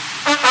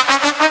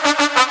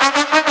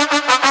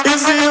 Y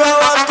si veo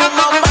a tu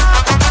mamá,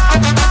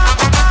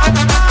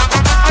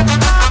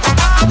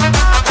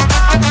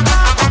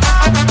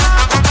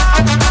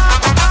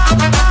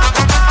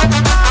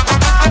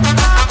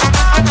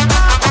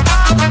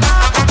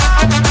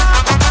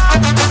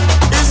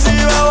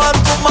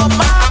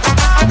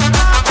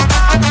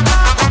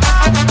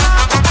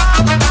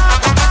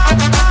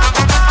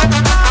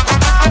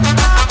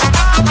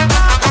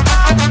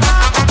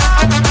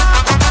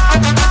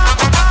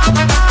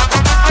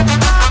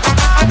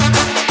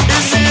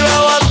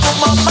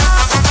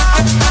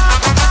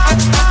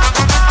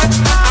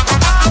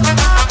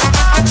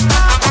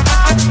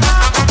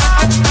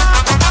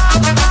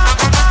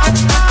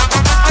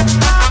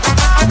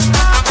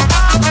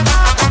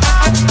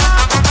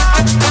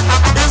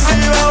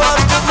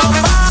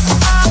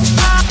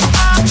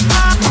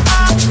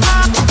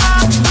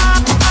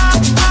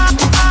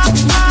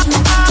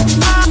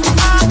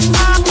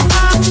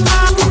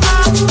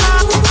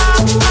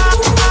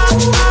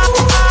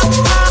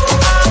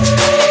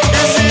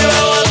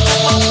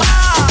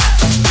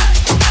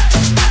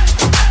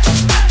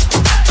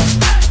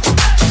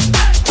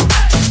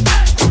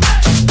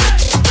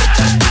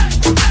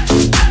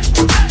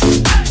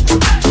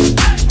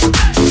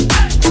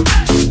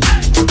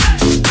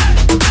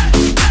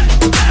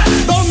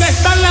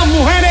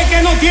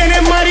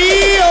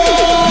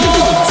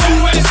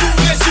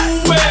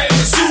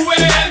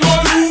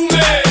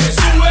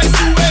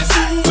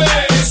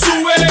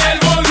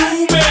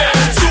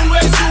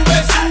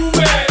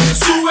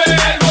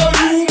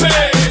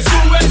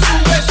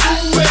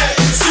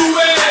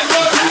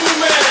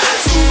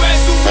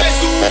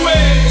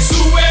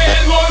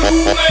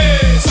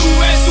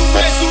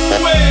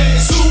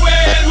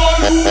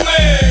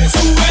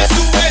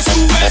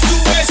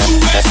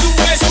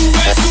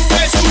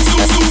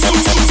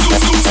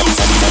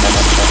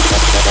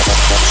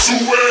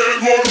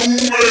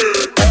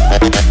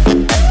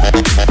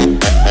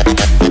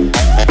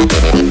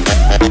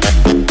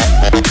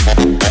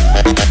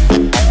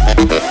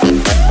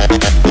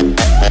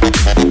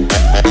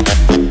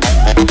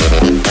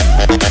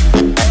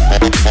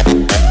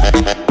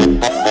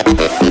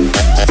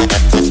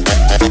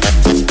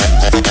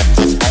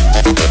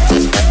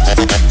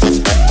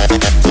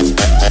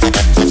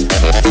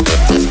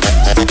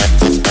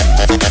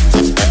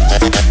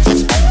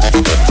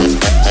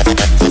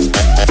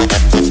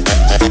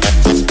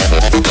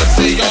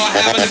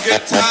 a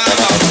good time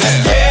out there.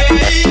 Yeah,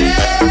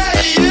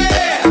 yeah,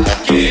 yeah.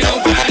 Quiero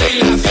bailar en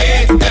la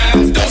fiesta.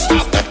 Don't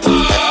stop the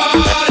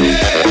party.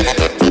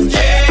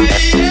 Yeah,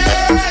 yeah,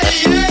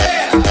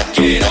 yeah.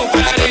 Quiero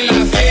bailar en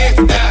la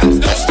fiesta.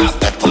 Don't stop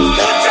the party.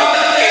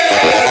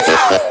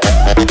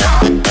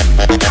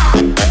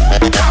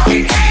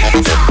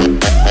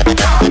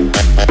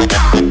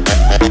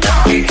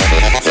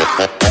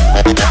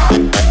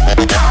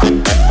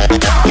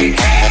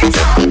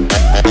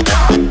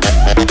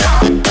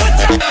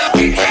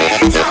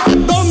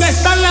 ¿Dónde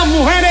están las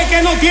mujeres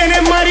que no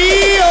tienen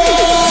marido?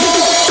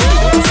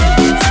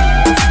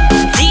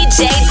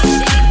 DJ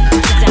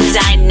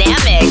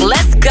Dynamic,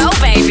 let's go,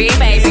 baby.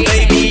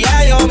 Baby,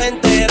 ya yo me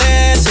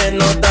enteré, se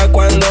nota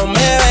cuando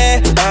me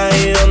ves.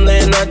 Ahí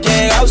donde no has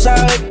llegado,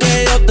 sabes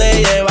que yo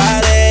te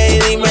llevaré. Y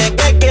dime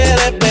qué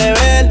quieres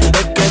beber,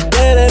 es que tú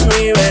eres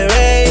mi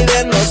bebé. Y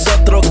de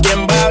nosotros,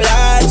 ¿quién va a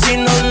hablar si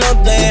no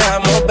nos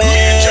dejamos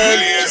ver?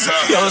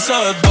 Yo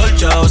soy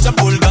dolce, o sea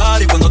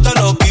vulgar. Y cuando te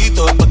lo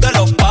quito, después de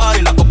los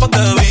paris, las copas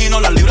de vino,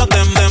 las libras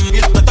de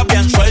y tú estás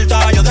bien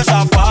suelta, yo de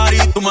safari.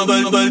 Tú me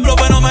ves lo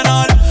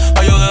fenomenal,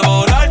 pa' yo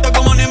devorarte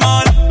como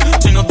animal.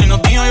 Si no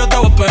tienes tío, yo te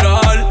voy a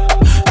esperar.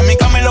 En mi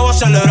cama y lo voy a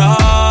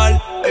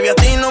celebrar. Baby, a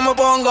ti no me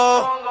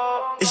pongo,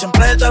 y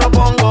siempre te lo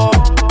pongo.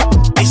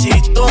 Y si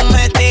tú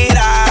me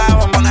tiras,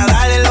 vamos a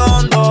nadar en lo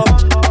hondo.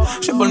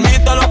 Si por mí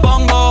te lo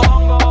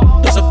pongo,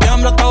 de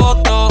septiembre hasta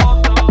agosto.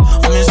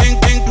 A mí sin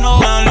think no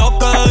me lo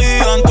que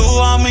digan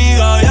tu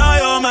amiga. Ya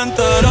yo me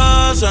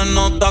enteré, se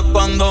nota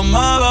cuando me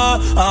ves.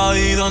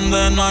 Ahí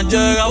donde no has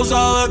llegado,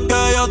 sabes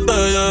que yo te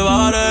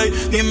llevaré.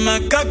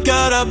 Dime qué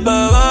quieres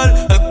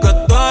beber, es que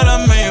tú eres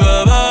mi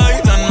bebé.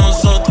 Y de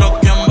nosotros,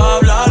 ¿quién va a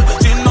hablar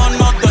si no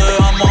nos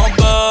dejamos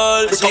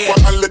ver? Sí.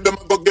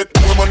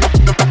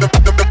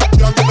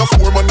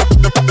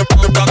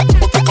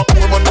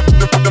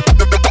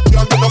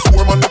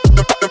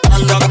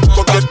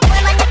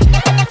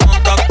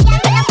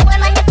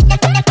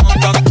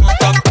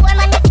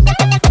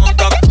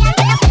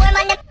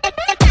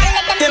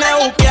 Tienes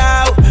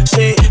buqueado,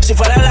 sí, si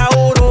fuera la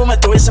Uru me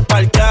tuviese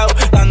parqueado.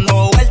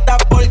 Dando vueltas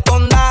por el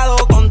condado,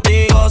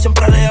 contigo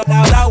siempre le he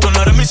hablado. Tú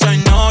no eres mi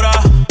señora,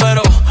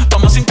 pero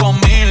toma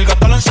 5,000,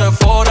 gástalo en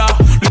Sephora.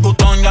 Louis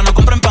Vuitton ya no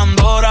compra en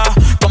Pandora.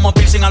 Como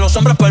piercing a los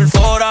hombres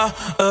perfora.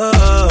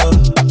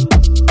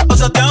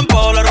 Hace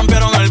tiempo le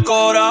rompieron el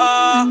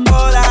cora.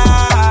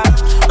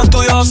 No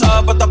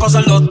estudiosa, puesta pa'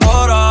 ser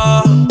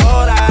doctora.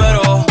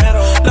 Pero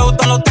le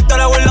gustan los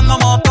títeres huirleando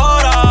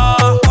motora.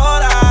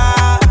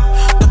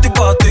 Yo estoy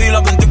pa' ti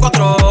las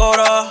 24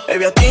 horas.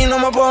 Baby, a ti no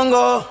me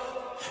pongo,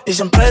 y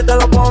siempre te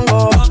lo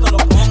pongo.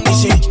 Y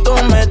si tú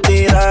me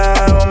tiras,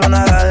 vamos a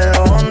nadar en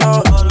lo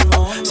hondo.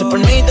 Si por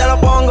mí te lo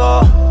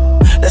pongo,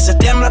 de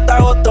septiembre hasta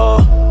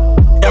agosto.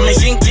 Y a mí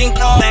sin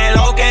no de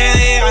lo que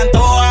digan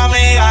tu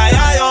amiga,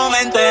 ya yo me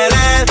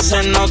enteré.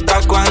 Se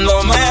nota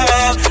cuando me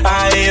ves,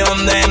 ahí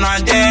donde no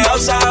has llegado,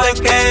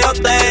 sabes que yo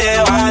te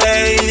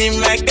llevaré. Y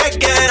dime qué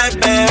quieres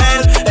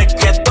beber, es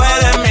que tú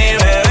eres mi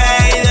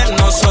bebé. Y de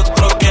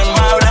nosotros, ¿quién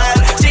va a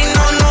hablar si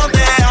no nos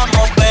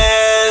dejamos ver?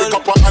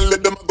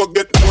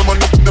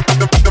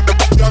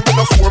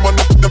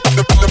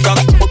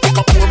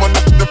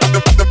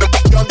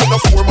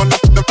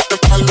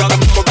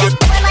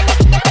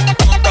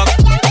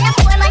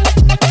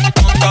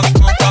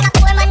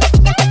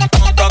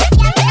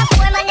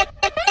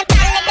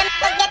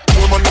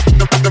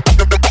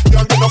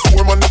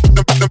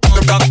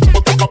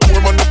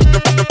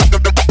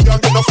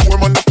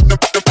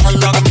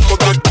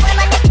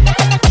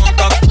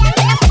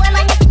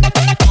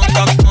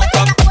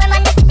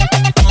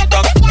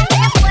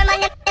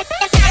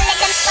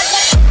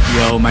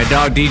 My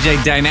dog DJ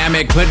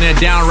Dynamic putting it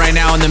down right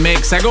now in the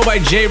mix. I go by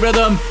J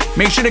Rhythm.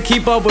 Make sure to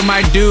keep up with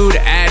my dude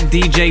at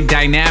DJ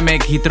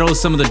Dynamic. He throws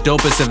some of the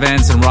dopest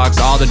events and rocks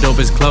all the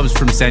dopest clubs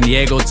from San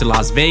Diego to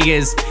Las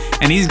Vegas.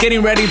 And he's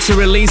getting ready to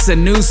release a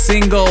new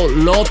single,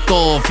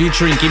 Loto,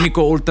 featuring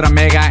Químico Ultra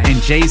Mega and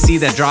JC,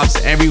 that drops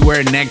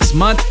everywhere next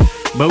month.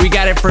 But we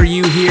got it for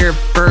you here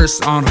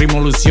first on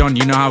Rimolución.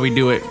 You know how we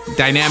do it.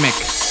 Dynamic.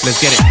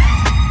 Let's get it.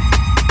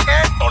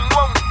 Esto no es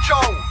un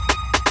show.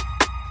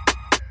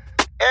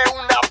 Es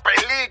una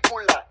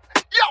película.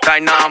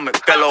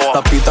 Dynamic, que lo hago.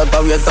 La pista está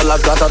abierta, la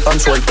gata tan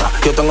suelta.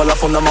 Yo tengo la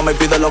funda, mami,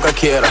 pide lo que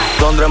quiera.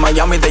 Londres,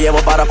 Miami, te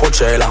llevo para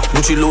Coachella.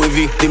 Gucci, Louis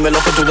V, dime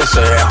lo que tú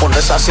deseas. Pon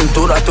esa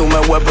cintura, tú me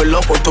vuelves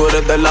loco. Tú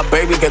eres de la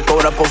baby que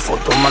cobra por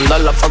foto. Mandar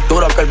la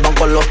factura que el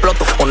banco los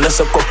exploto. Con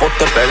ese copo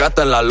te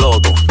pegaste en la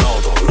loto.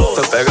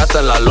 Te pegaste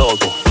en la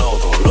loto.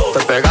 Te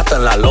pegaste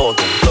en la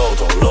loto.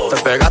 Te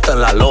pegaste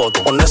en la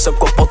loto. Con ese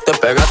copo te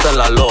pegaste en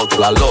la loto.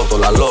 La loto,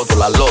 la loto,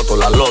 la loto,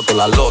 la loto,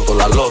 la loto,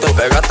 la loto. Te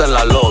pegaste en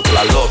la loto,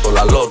 la loto,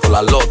 la loto,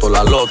 la loto,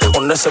 la loto.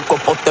 Con ese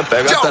copo te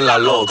pegaste en la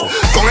loto.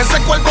 Con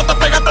ese cuerpo te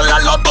pegaste en la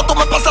loto. Tú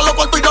me pasas lo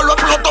corto y yo lo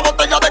exploto.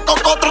 Botella de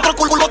coco, otro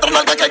culo, otra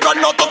nalga que yo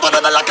anoto. Tú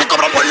eres de la que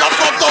cobra por la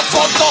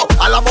foto.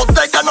 A la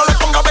botella no le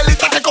ponga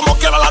velita, que como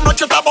quiera la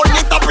noche está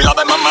bonita. Pila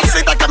de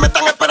mamacitas que me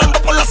están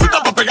esperando por la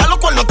cita. Pa' pegar los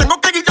cuernos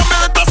tengo que guillarme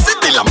de esta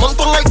cita. Y la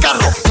monto en el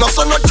carro, no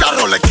son los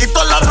charros. Le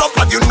quito la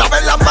ropa, de una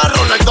vez la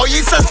amarro. Le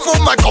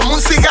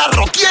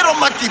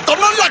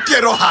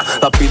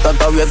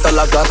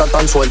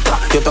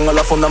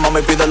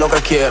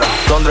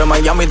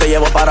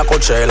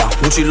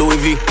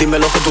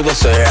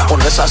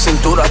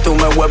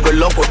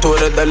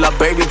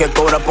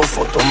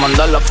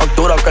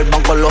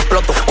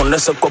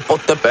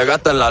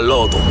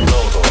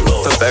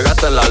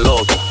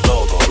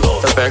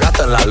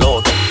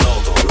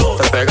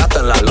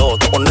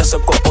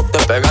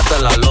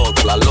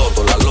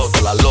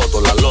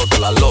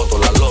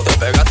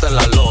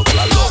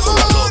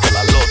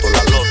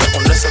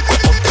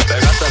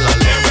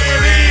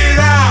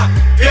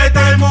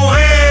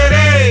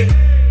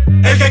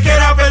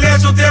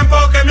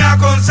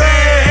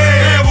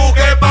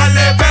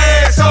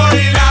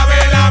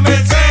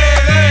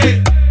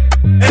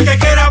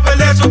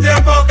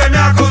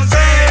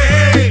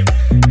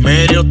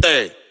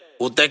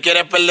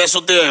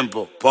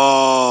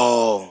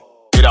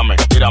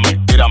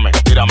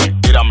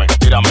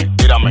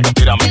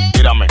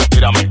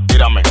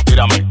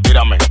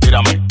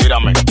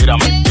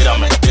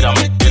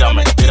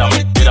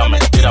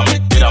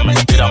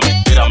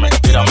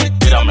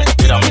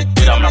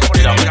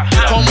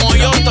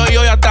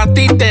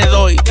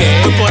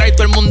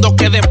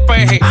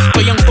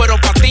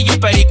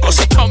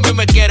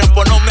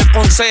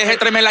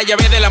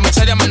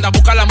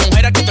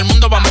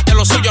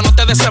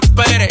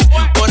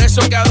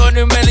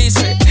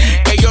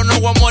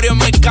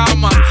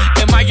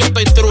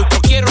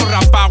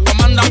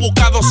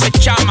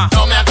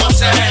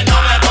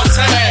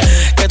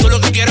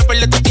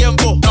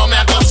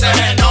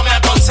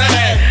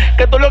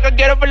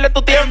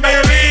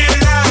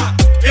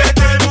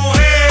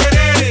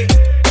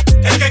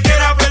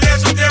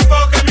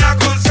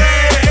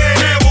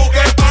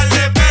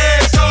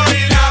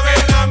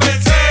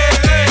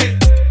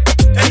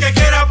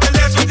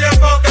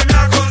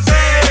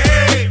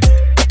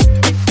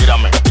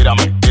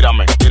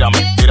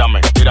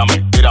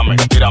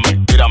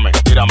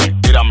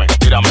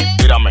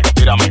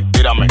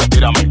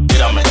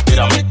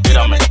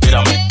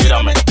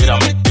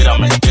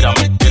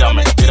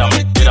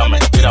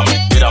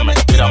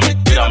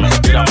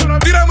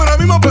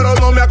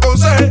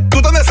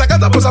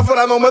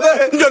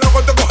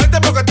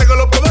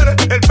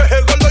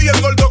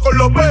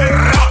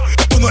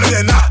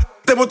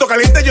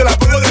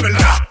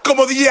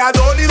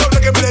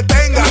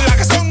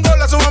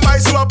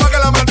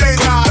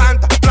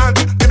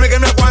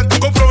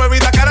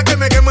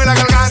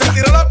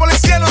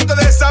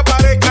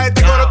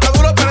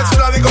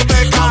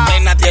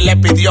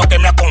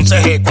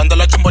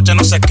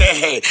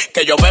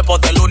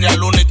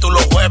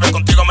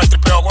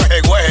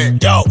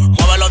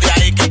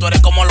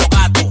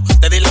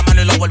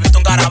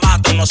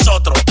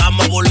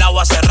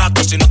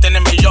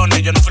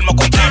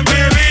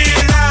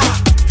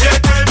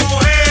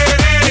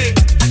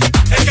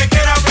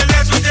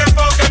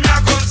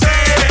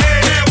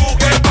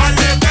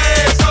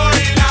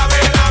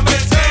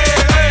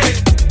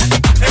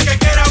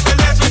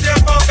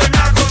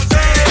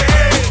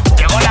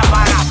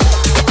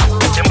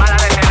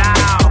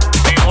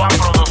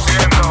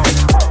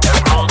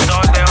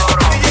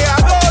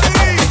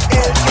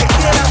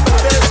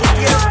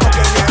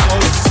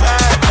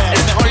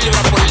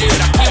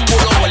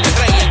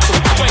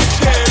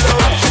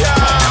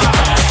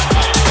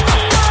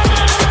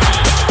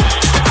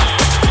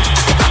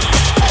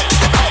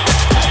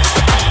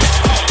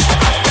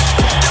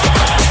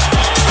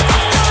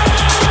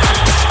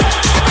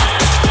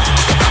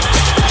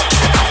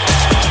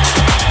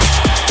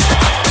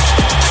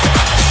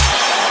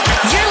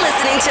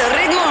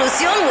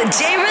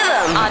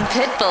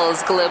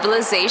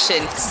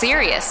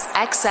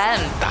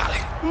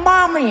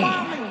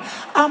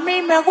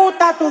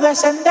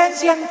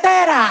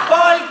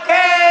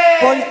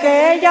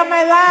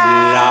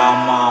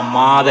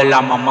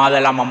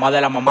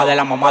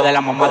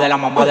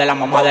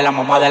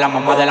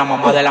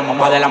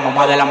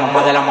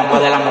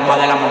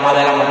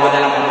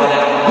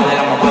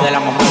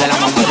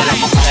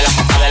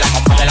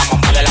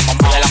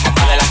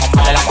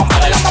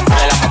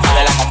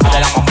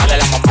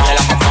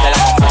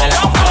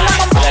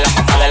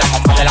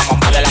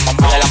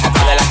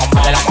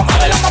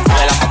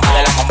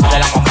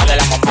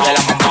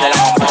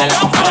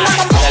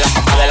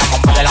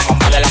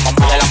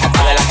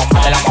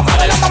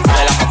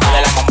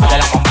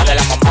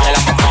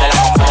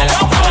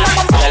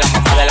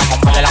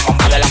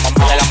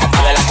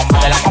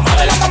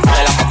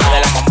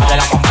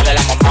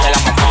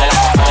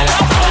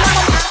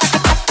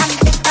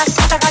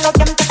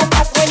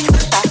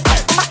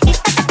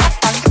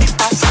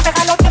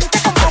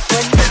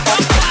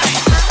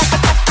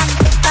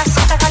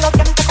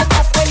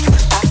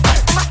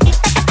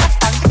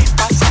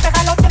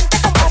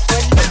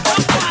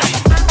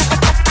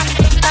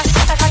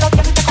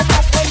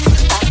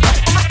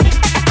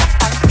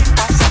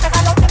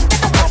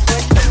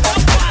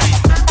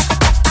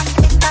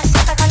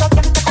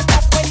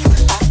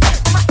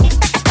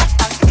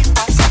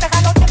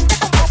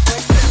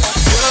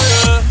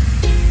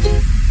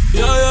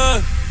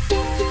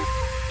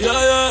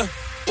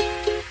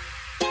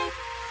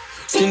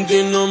Sin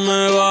ti no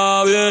me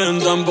va bien,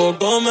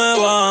 tampoco me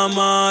va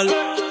mal.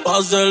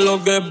 Pase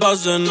lo que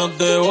pase, no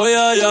te voy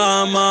a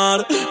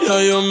llamar.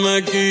 Ya yo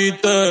me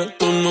quité,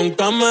 tú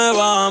nunca me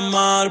vas a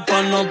amar.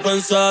 Pa' no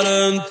pensar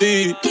en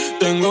ti,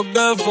 tengo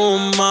que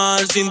fumar.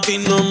 Sin ti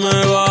no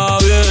me va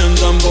bien,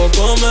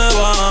 tampoco me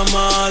va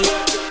mal.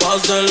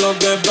 Pase lo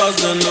que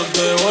pase, no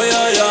te voy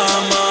a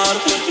llamar.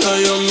 Ya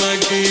yo me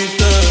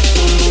quité,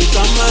 tú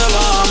nunca me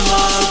vas a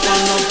amar. Pa'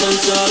 no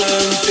pensar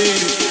en ti,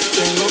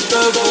 tengo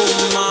que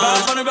fumar.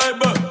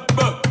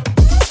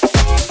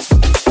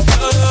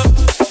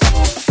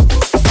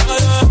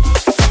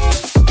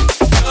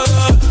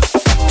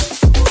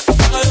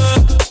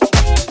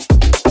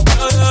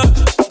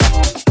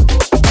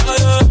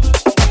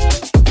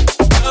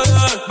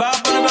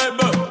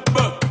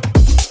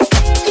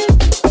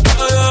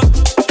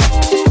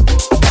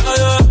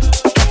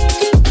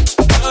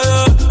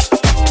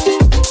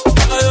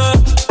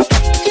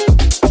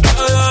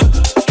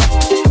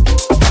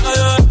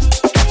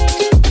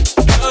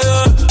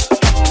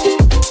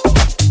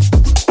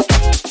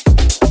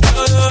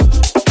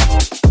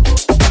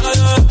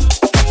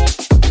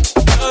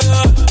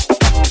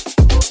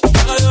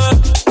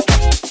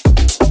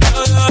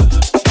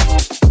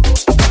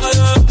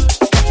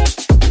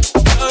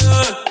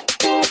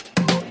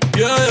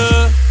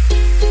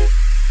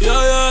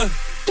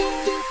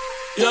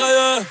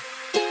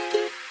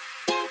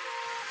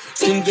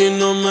 Sin ti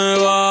no me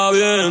va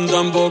bien,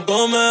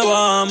 tampoco me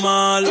va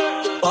mal.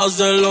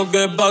 Pase lo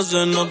que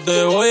pase, no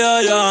te voy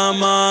a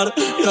llamar.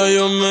 Ya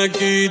yo me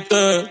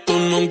quité, tú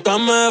nunca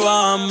me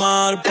vas a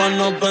amar. Pa'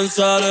 no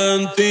pensar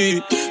en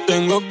ti,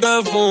 tengo que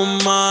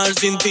fumar.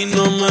 Sin ti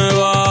no me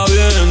va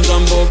bien,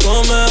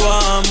 tampoco me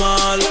va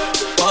mal.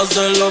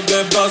 Pase lo que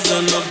pase,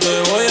 no te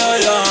voy a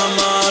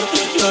llamar.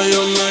 Ya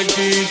yo me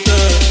quité,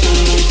 tú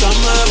nunca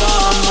me vas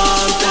a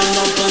amar. Pa'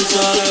 no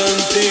pensar en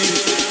ti,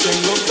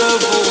 tengo que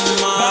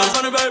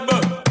fumar.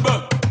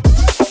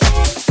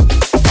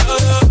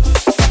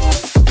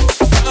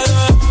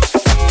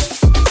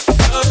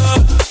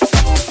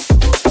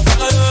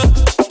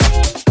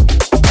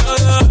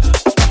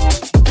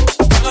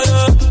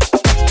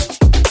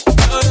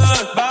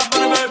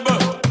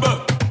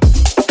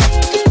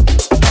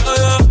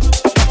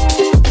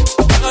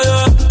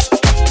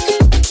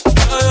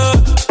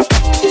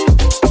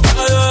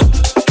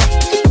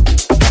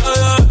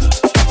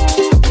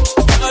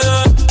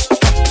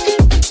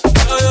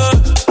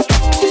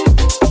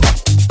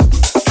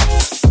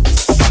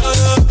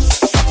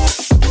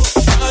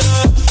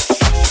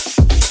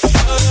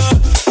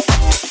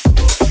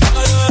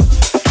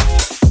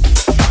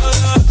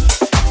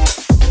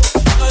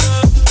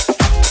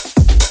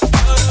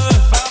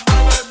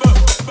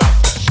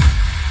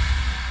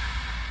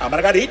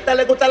 Margarita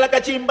le gusta la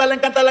cachimba, le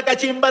encanta la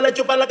cachimba, le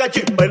chupa la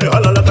cachimba y le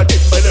jala la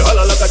cachimba y le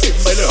jala la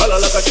cachimba y le jala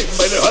la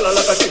cachimba y le jala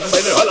la cachimba y le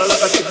jala la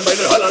cachimba y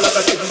le jala la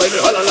cachimba y le jala la cachimba y le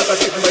jala la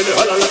cachimba y le jala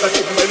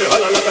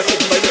la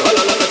cachimba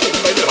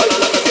y le jala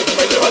la cachimba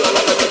y le jala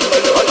la cachimba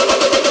y le jala la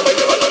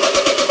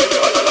cachimba y le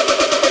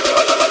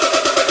jala la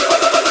cachimba y le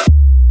jala la cachimba.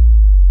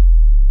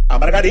 A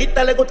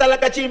Margarita le gusta la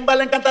cachimba,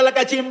 le encanta la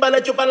cachimba,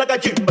 le chupa la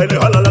cachimba y le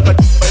jala la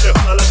cachimba y le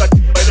jala la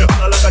cachimba y le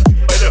jala la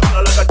cachimba y le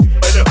jala la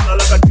cachimba y le jala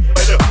la cachimba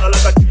y le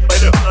jala la cachimba.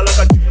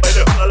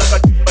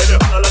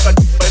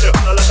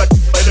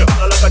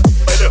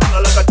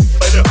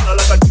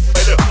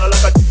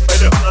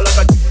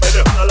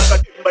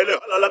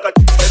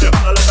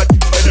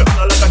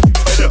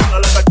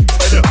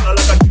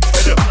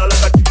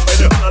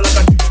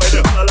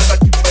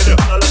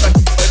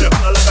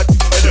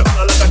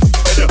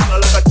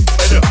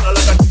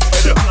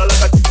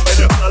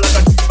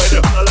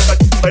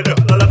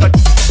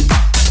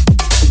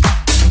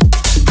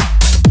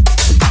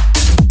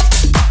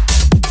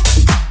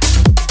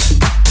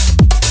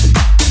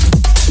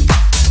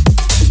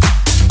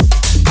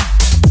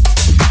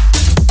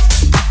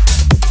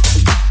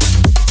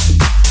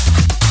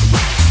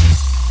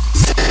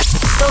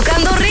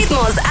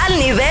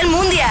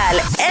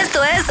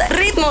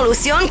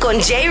 Con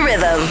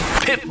J-Rhythm.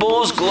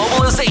 Pitbull's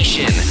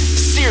Globalization,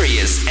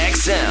 Sirius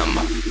XM.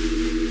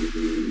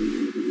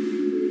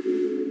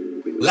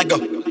 Let go,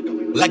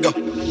 let go.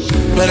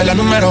 Tú eres la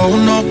número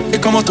uno y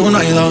como tú no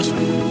hay dos.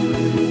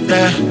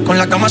 Con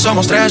la cama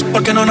somos tres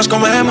porque no nos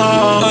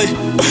comemos. Ay,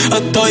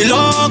 estoy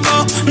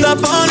loco de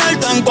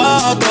ponerte en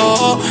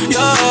cuatro,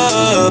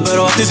 yeah.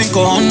 Pero a ti sin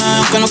cojones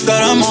aunque nos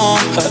queremos.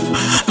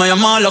 Me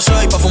llamas a las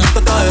 6 pa' fumarte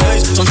de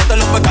Ace. Son 7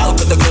 los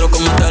pecados que te quiero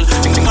cometer.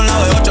 Sin con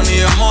la de 8 ni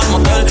llegamos al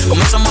motel.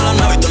 Comenzamos a las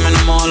 9 y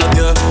terminamos a las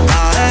 10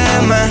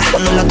 AM,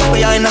 cuando la tope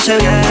ya no se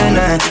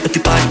viene.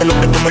 Estoy pa' darte lo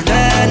que tú me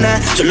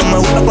ordenes. Solo me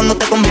gusta cuando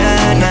te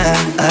conviene.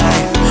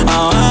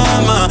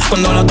 AM,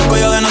 cuando la tope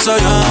ya no se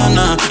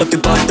viene. Estoy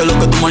pa' darte lo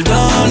que tú me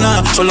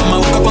ordenes. Solo me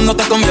busca cuando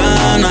te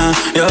conviene.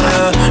 Yeah,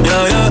 yeah,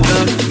 yeah, yeah,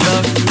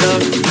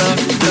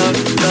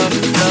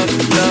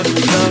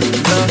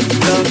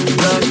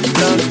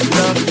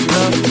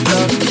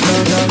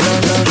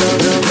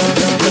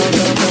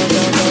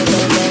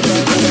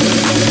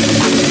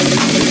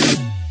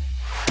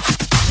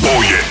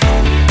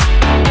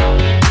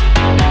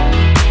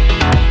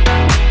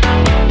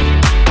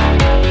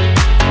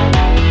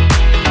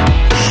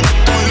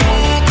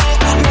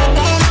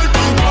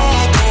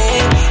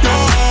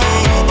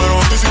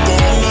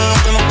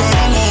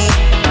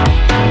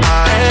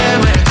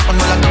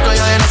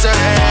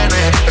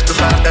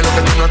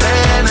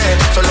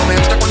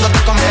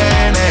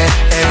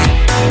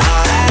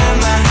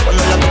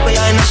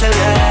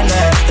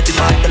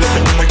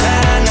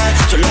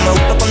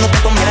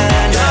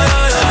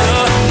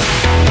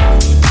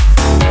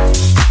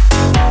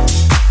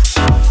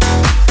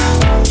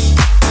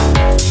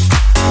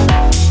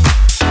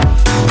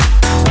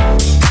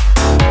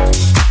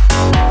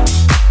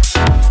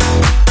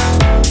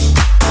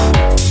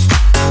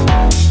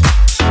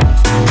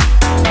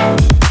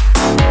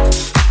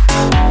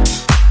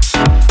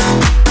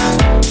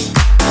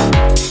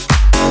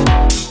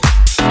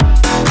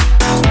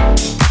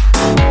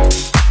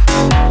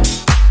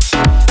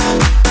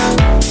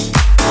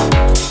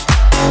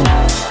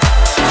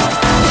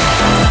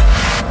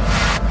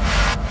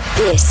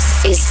 This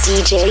is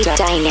DJ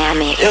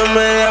Dynamic. Yo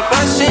me la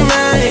paso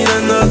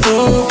imaginando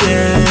tu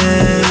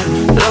piel,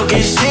 lo que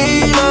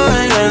hicimos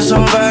en el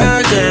sofá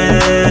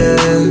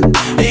ayer.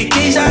 Y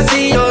quizás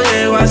si yo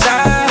llego a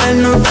saber,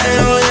 no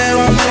te lo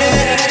llevo a mí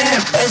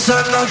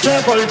esa noche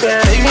porque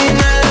baby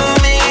no es lo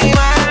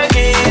mismo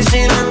aquí si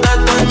no estás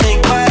tú en mi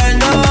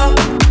cuarto,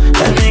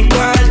 en mi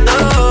cuarto.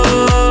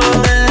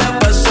 Me la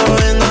paso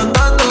viendo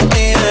todos tus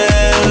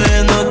videos,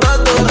 viendo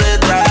todos tus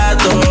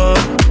retratos,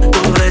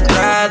 tu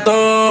retrato.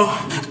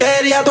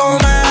 Quería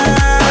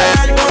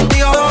tomar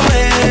contigo,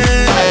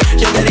 beber,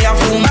 yo quería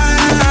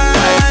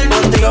fumar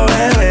contigo,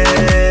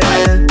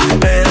 beber,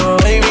 pero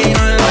baby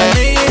no es lo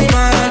mismo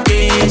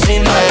aquí si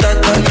no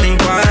estás tú en mi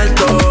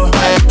cuarto,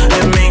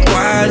 en mi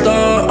cuarto.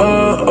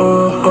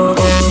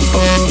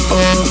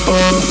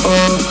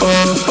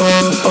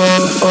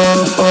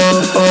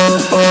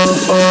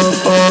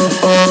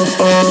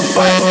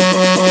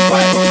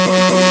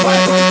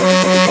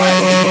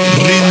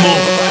 Ritmo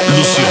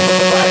Lución.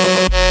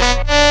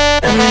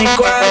 En mi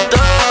cuarto.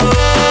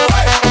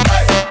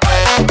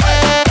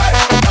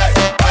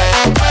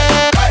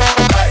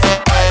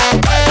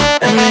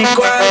 En mi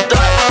cuarto.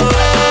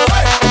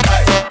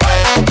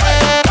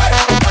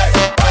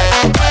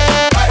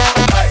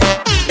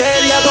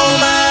 Quería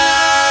tomar.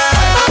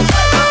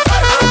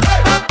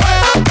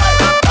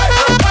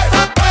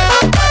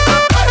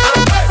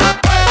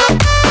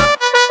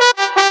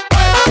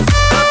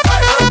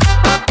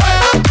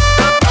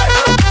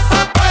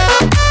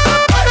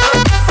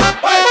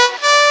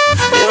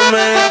 Yo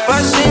me la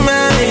paso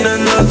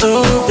imaginando tu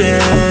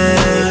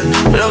piel,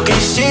 lo que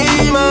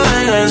hicimos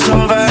en el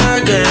sofá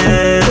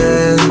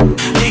ayer.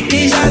 Y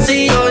quizás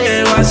si yo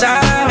llego a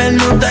saber,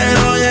 no te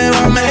lo llevo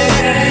a mí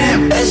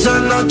esa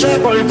noche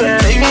porque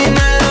baby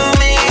no es lo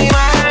mismo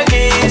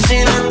aquí si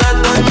no estás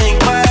tú en mi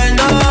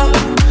cuarto,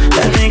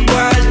 en mi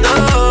cuarto.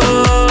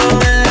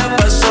 Me la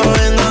paso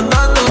viendo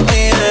todos tus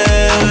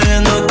videos,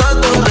 viendo todos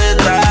tus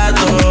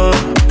retratos,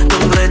 tu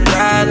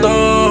retrato.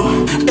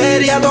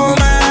 Quería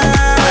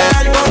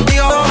tomar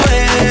contigo,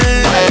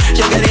 beber,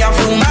 yo quería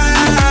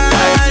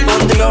fumar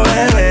contigo,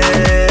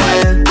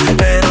 beber,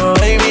 pero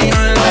baby no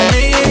es lo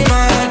mismo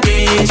aquí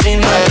si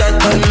no estás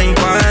tú en mi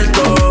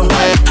cuarto,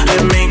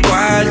 en mi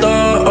cuarto.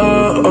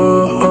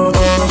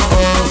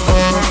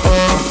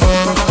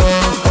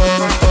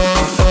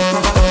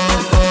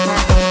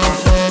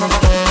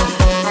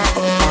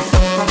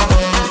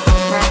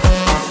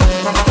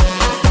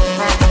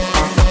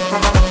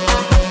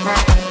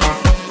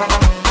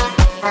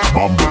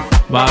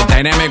 Wow,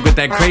 Dynamic with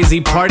that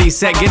crazy party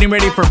set. Getting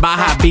ready for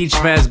Baja Beach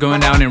Fest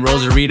going down in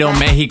Rosarito,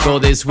 Mexico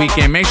this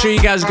weekend. Make sure you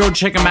guys go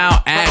check him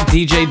out at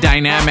DJ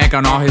Dynamic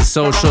on all his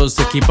socials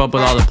to keep up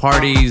with all the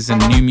parties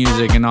and new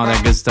music and all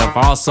that good stuff.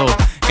 Also,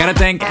 gotta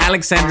thank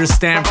Alexandra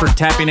Stamp for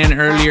tapping in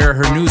earlier.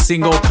 Her new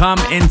single, Come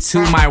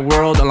Into My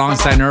World,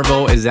 alongside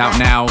Nervo, is out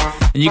now.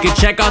 And you can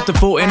check out the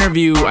full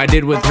interview I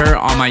did with her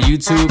on my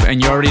YouTube.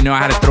 And you already know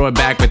how to throw it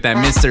back with that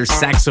Mr.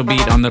 Saxo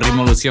beat on the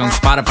Ritmo Lucion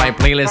Spotify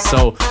playlist.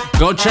 So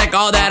go check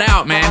all that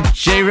out, man.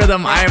 J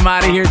Rhythm, I am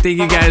out of here. Thank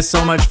you guys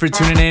so much for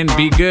tuning in.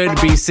 Be good,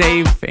 be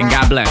safe, and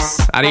God bless.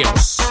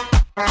 Adios.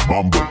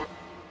 Mambo.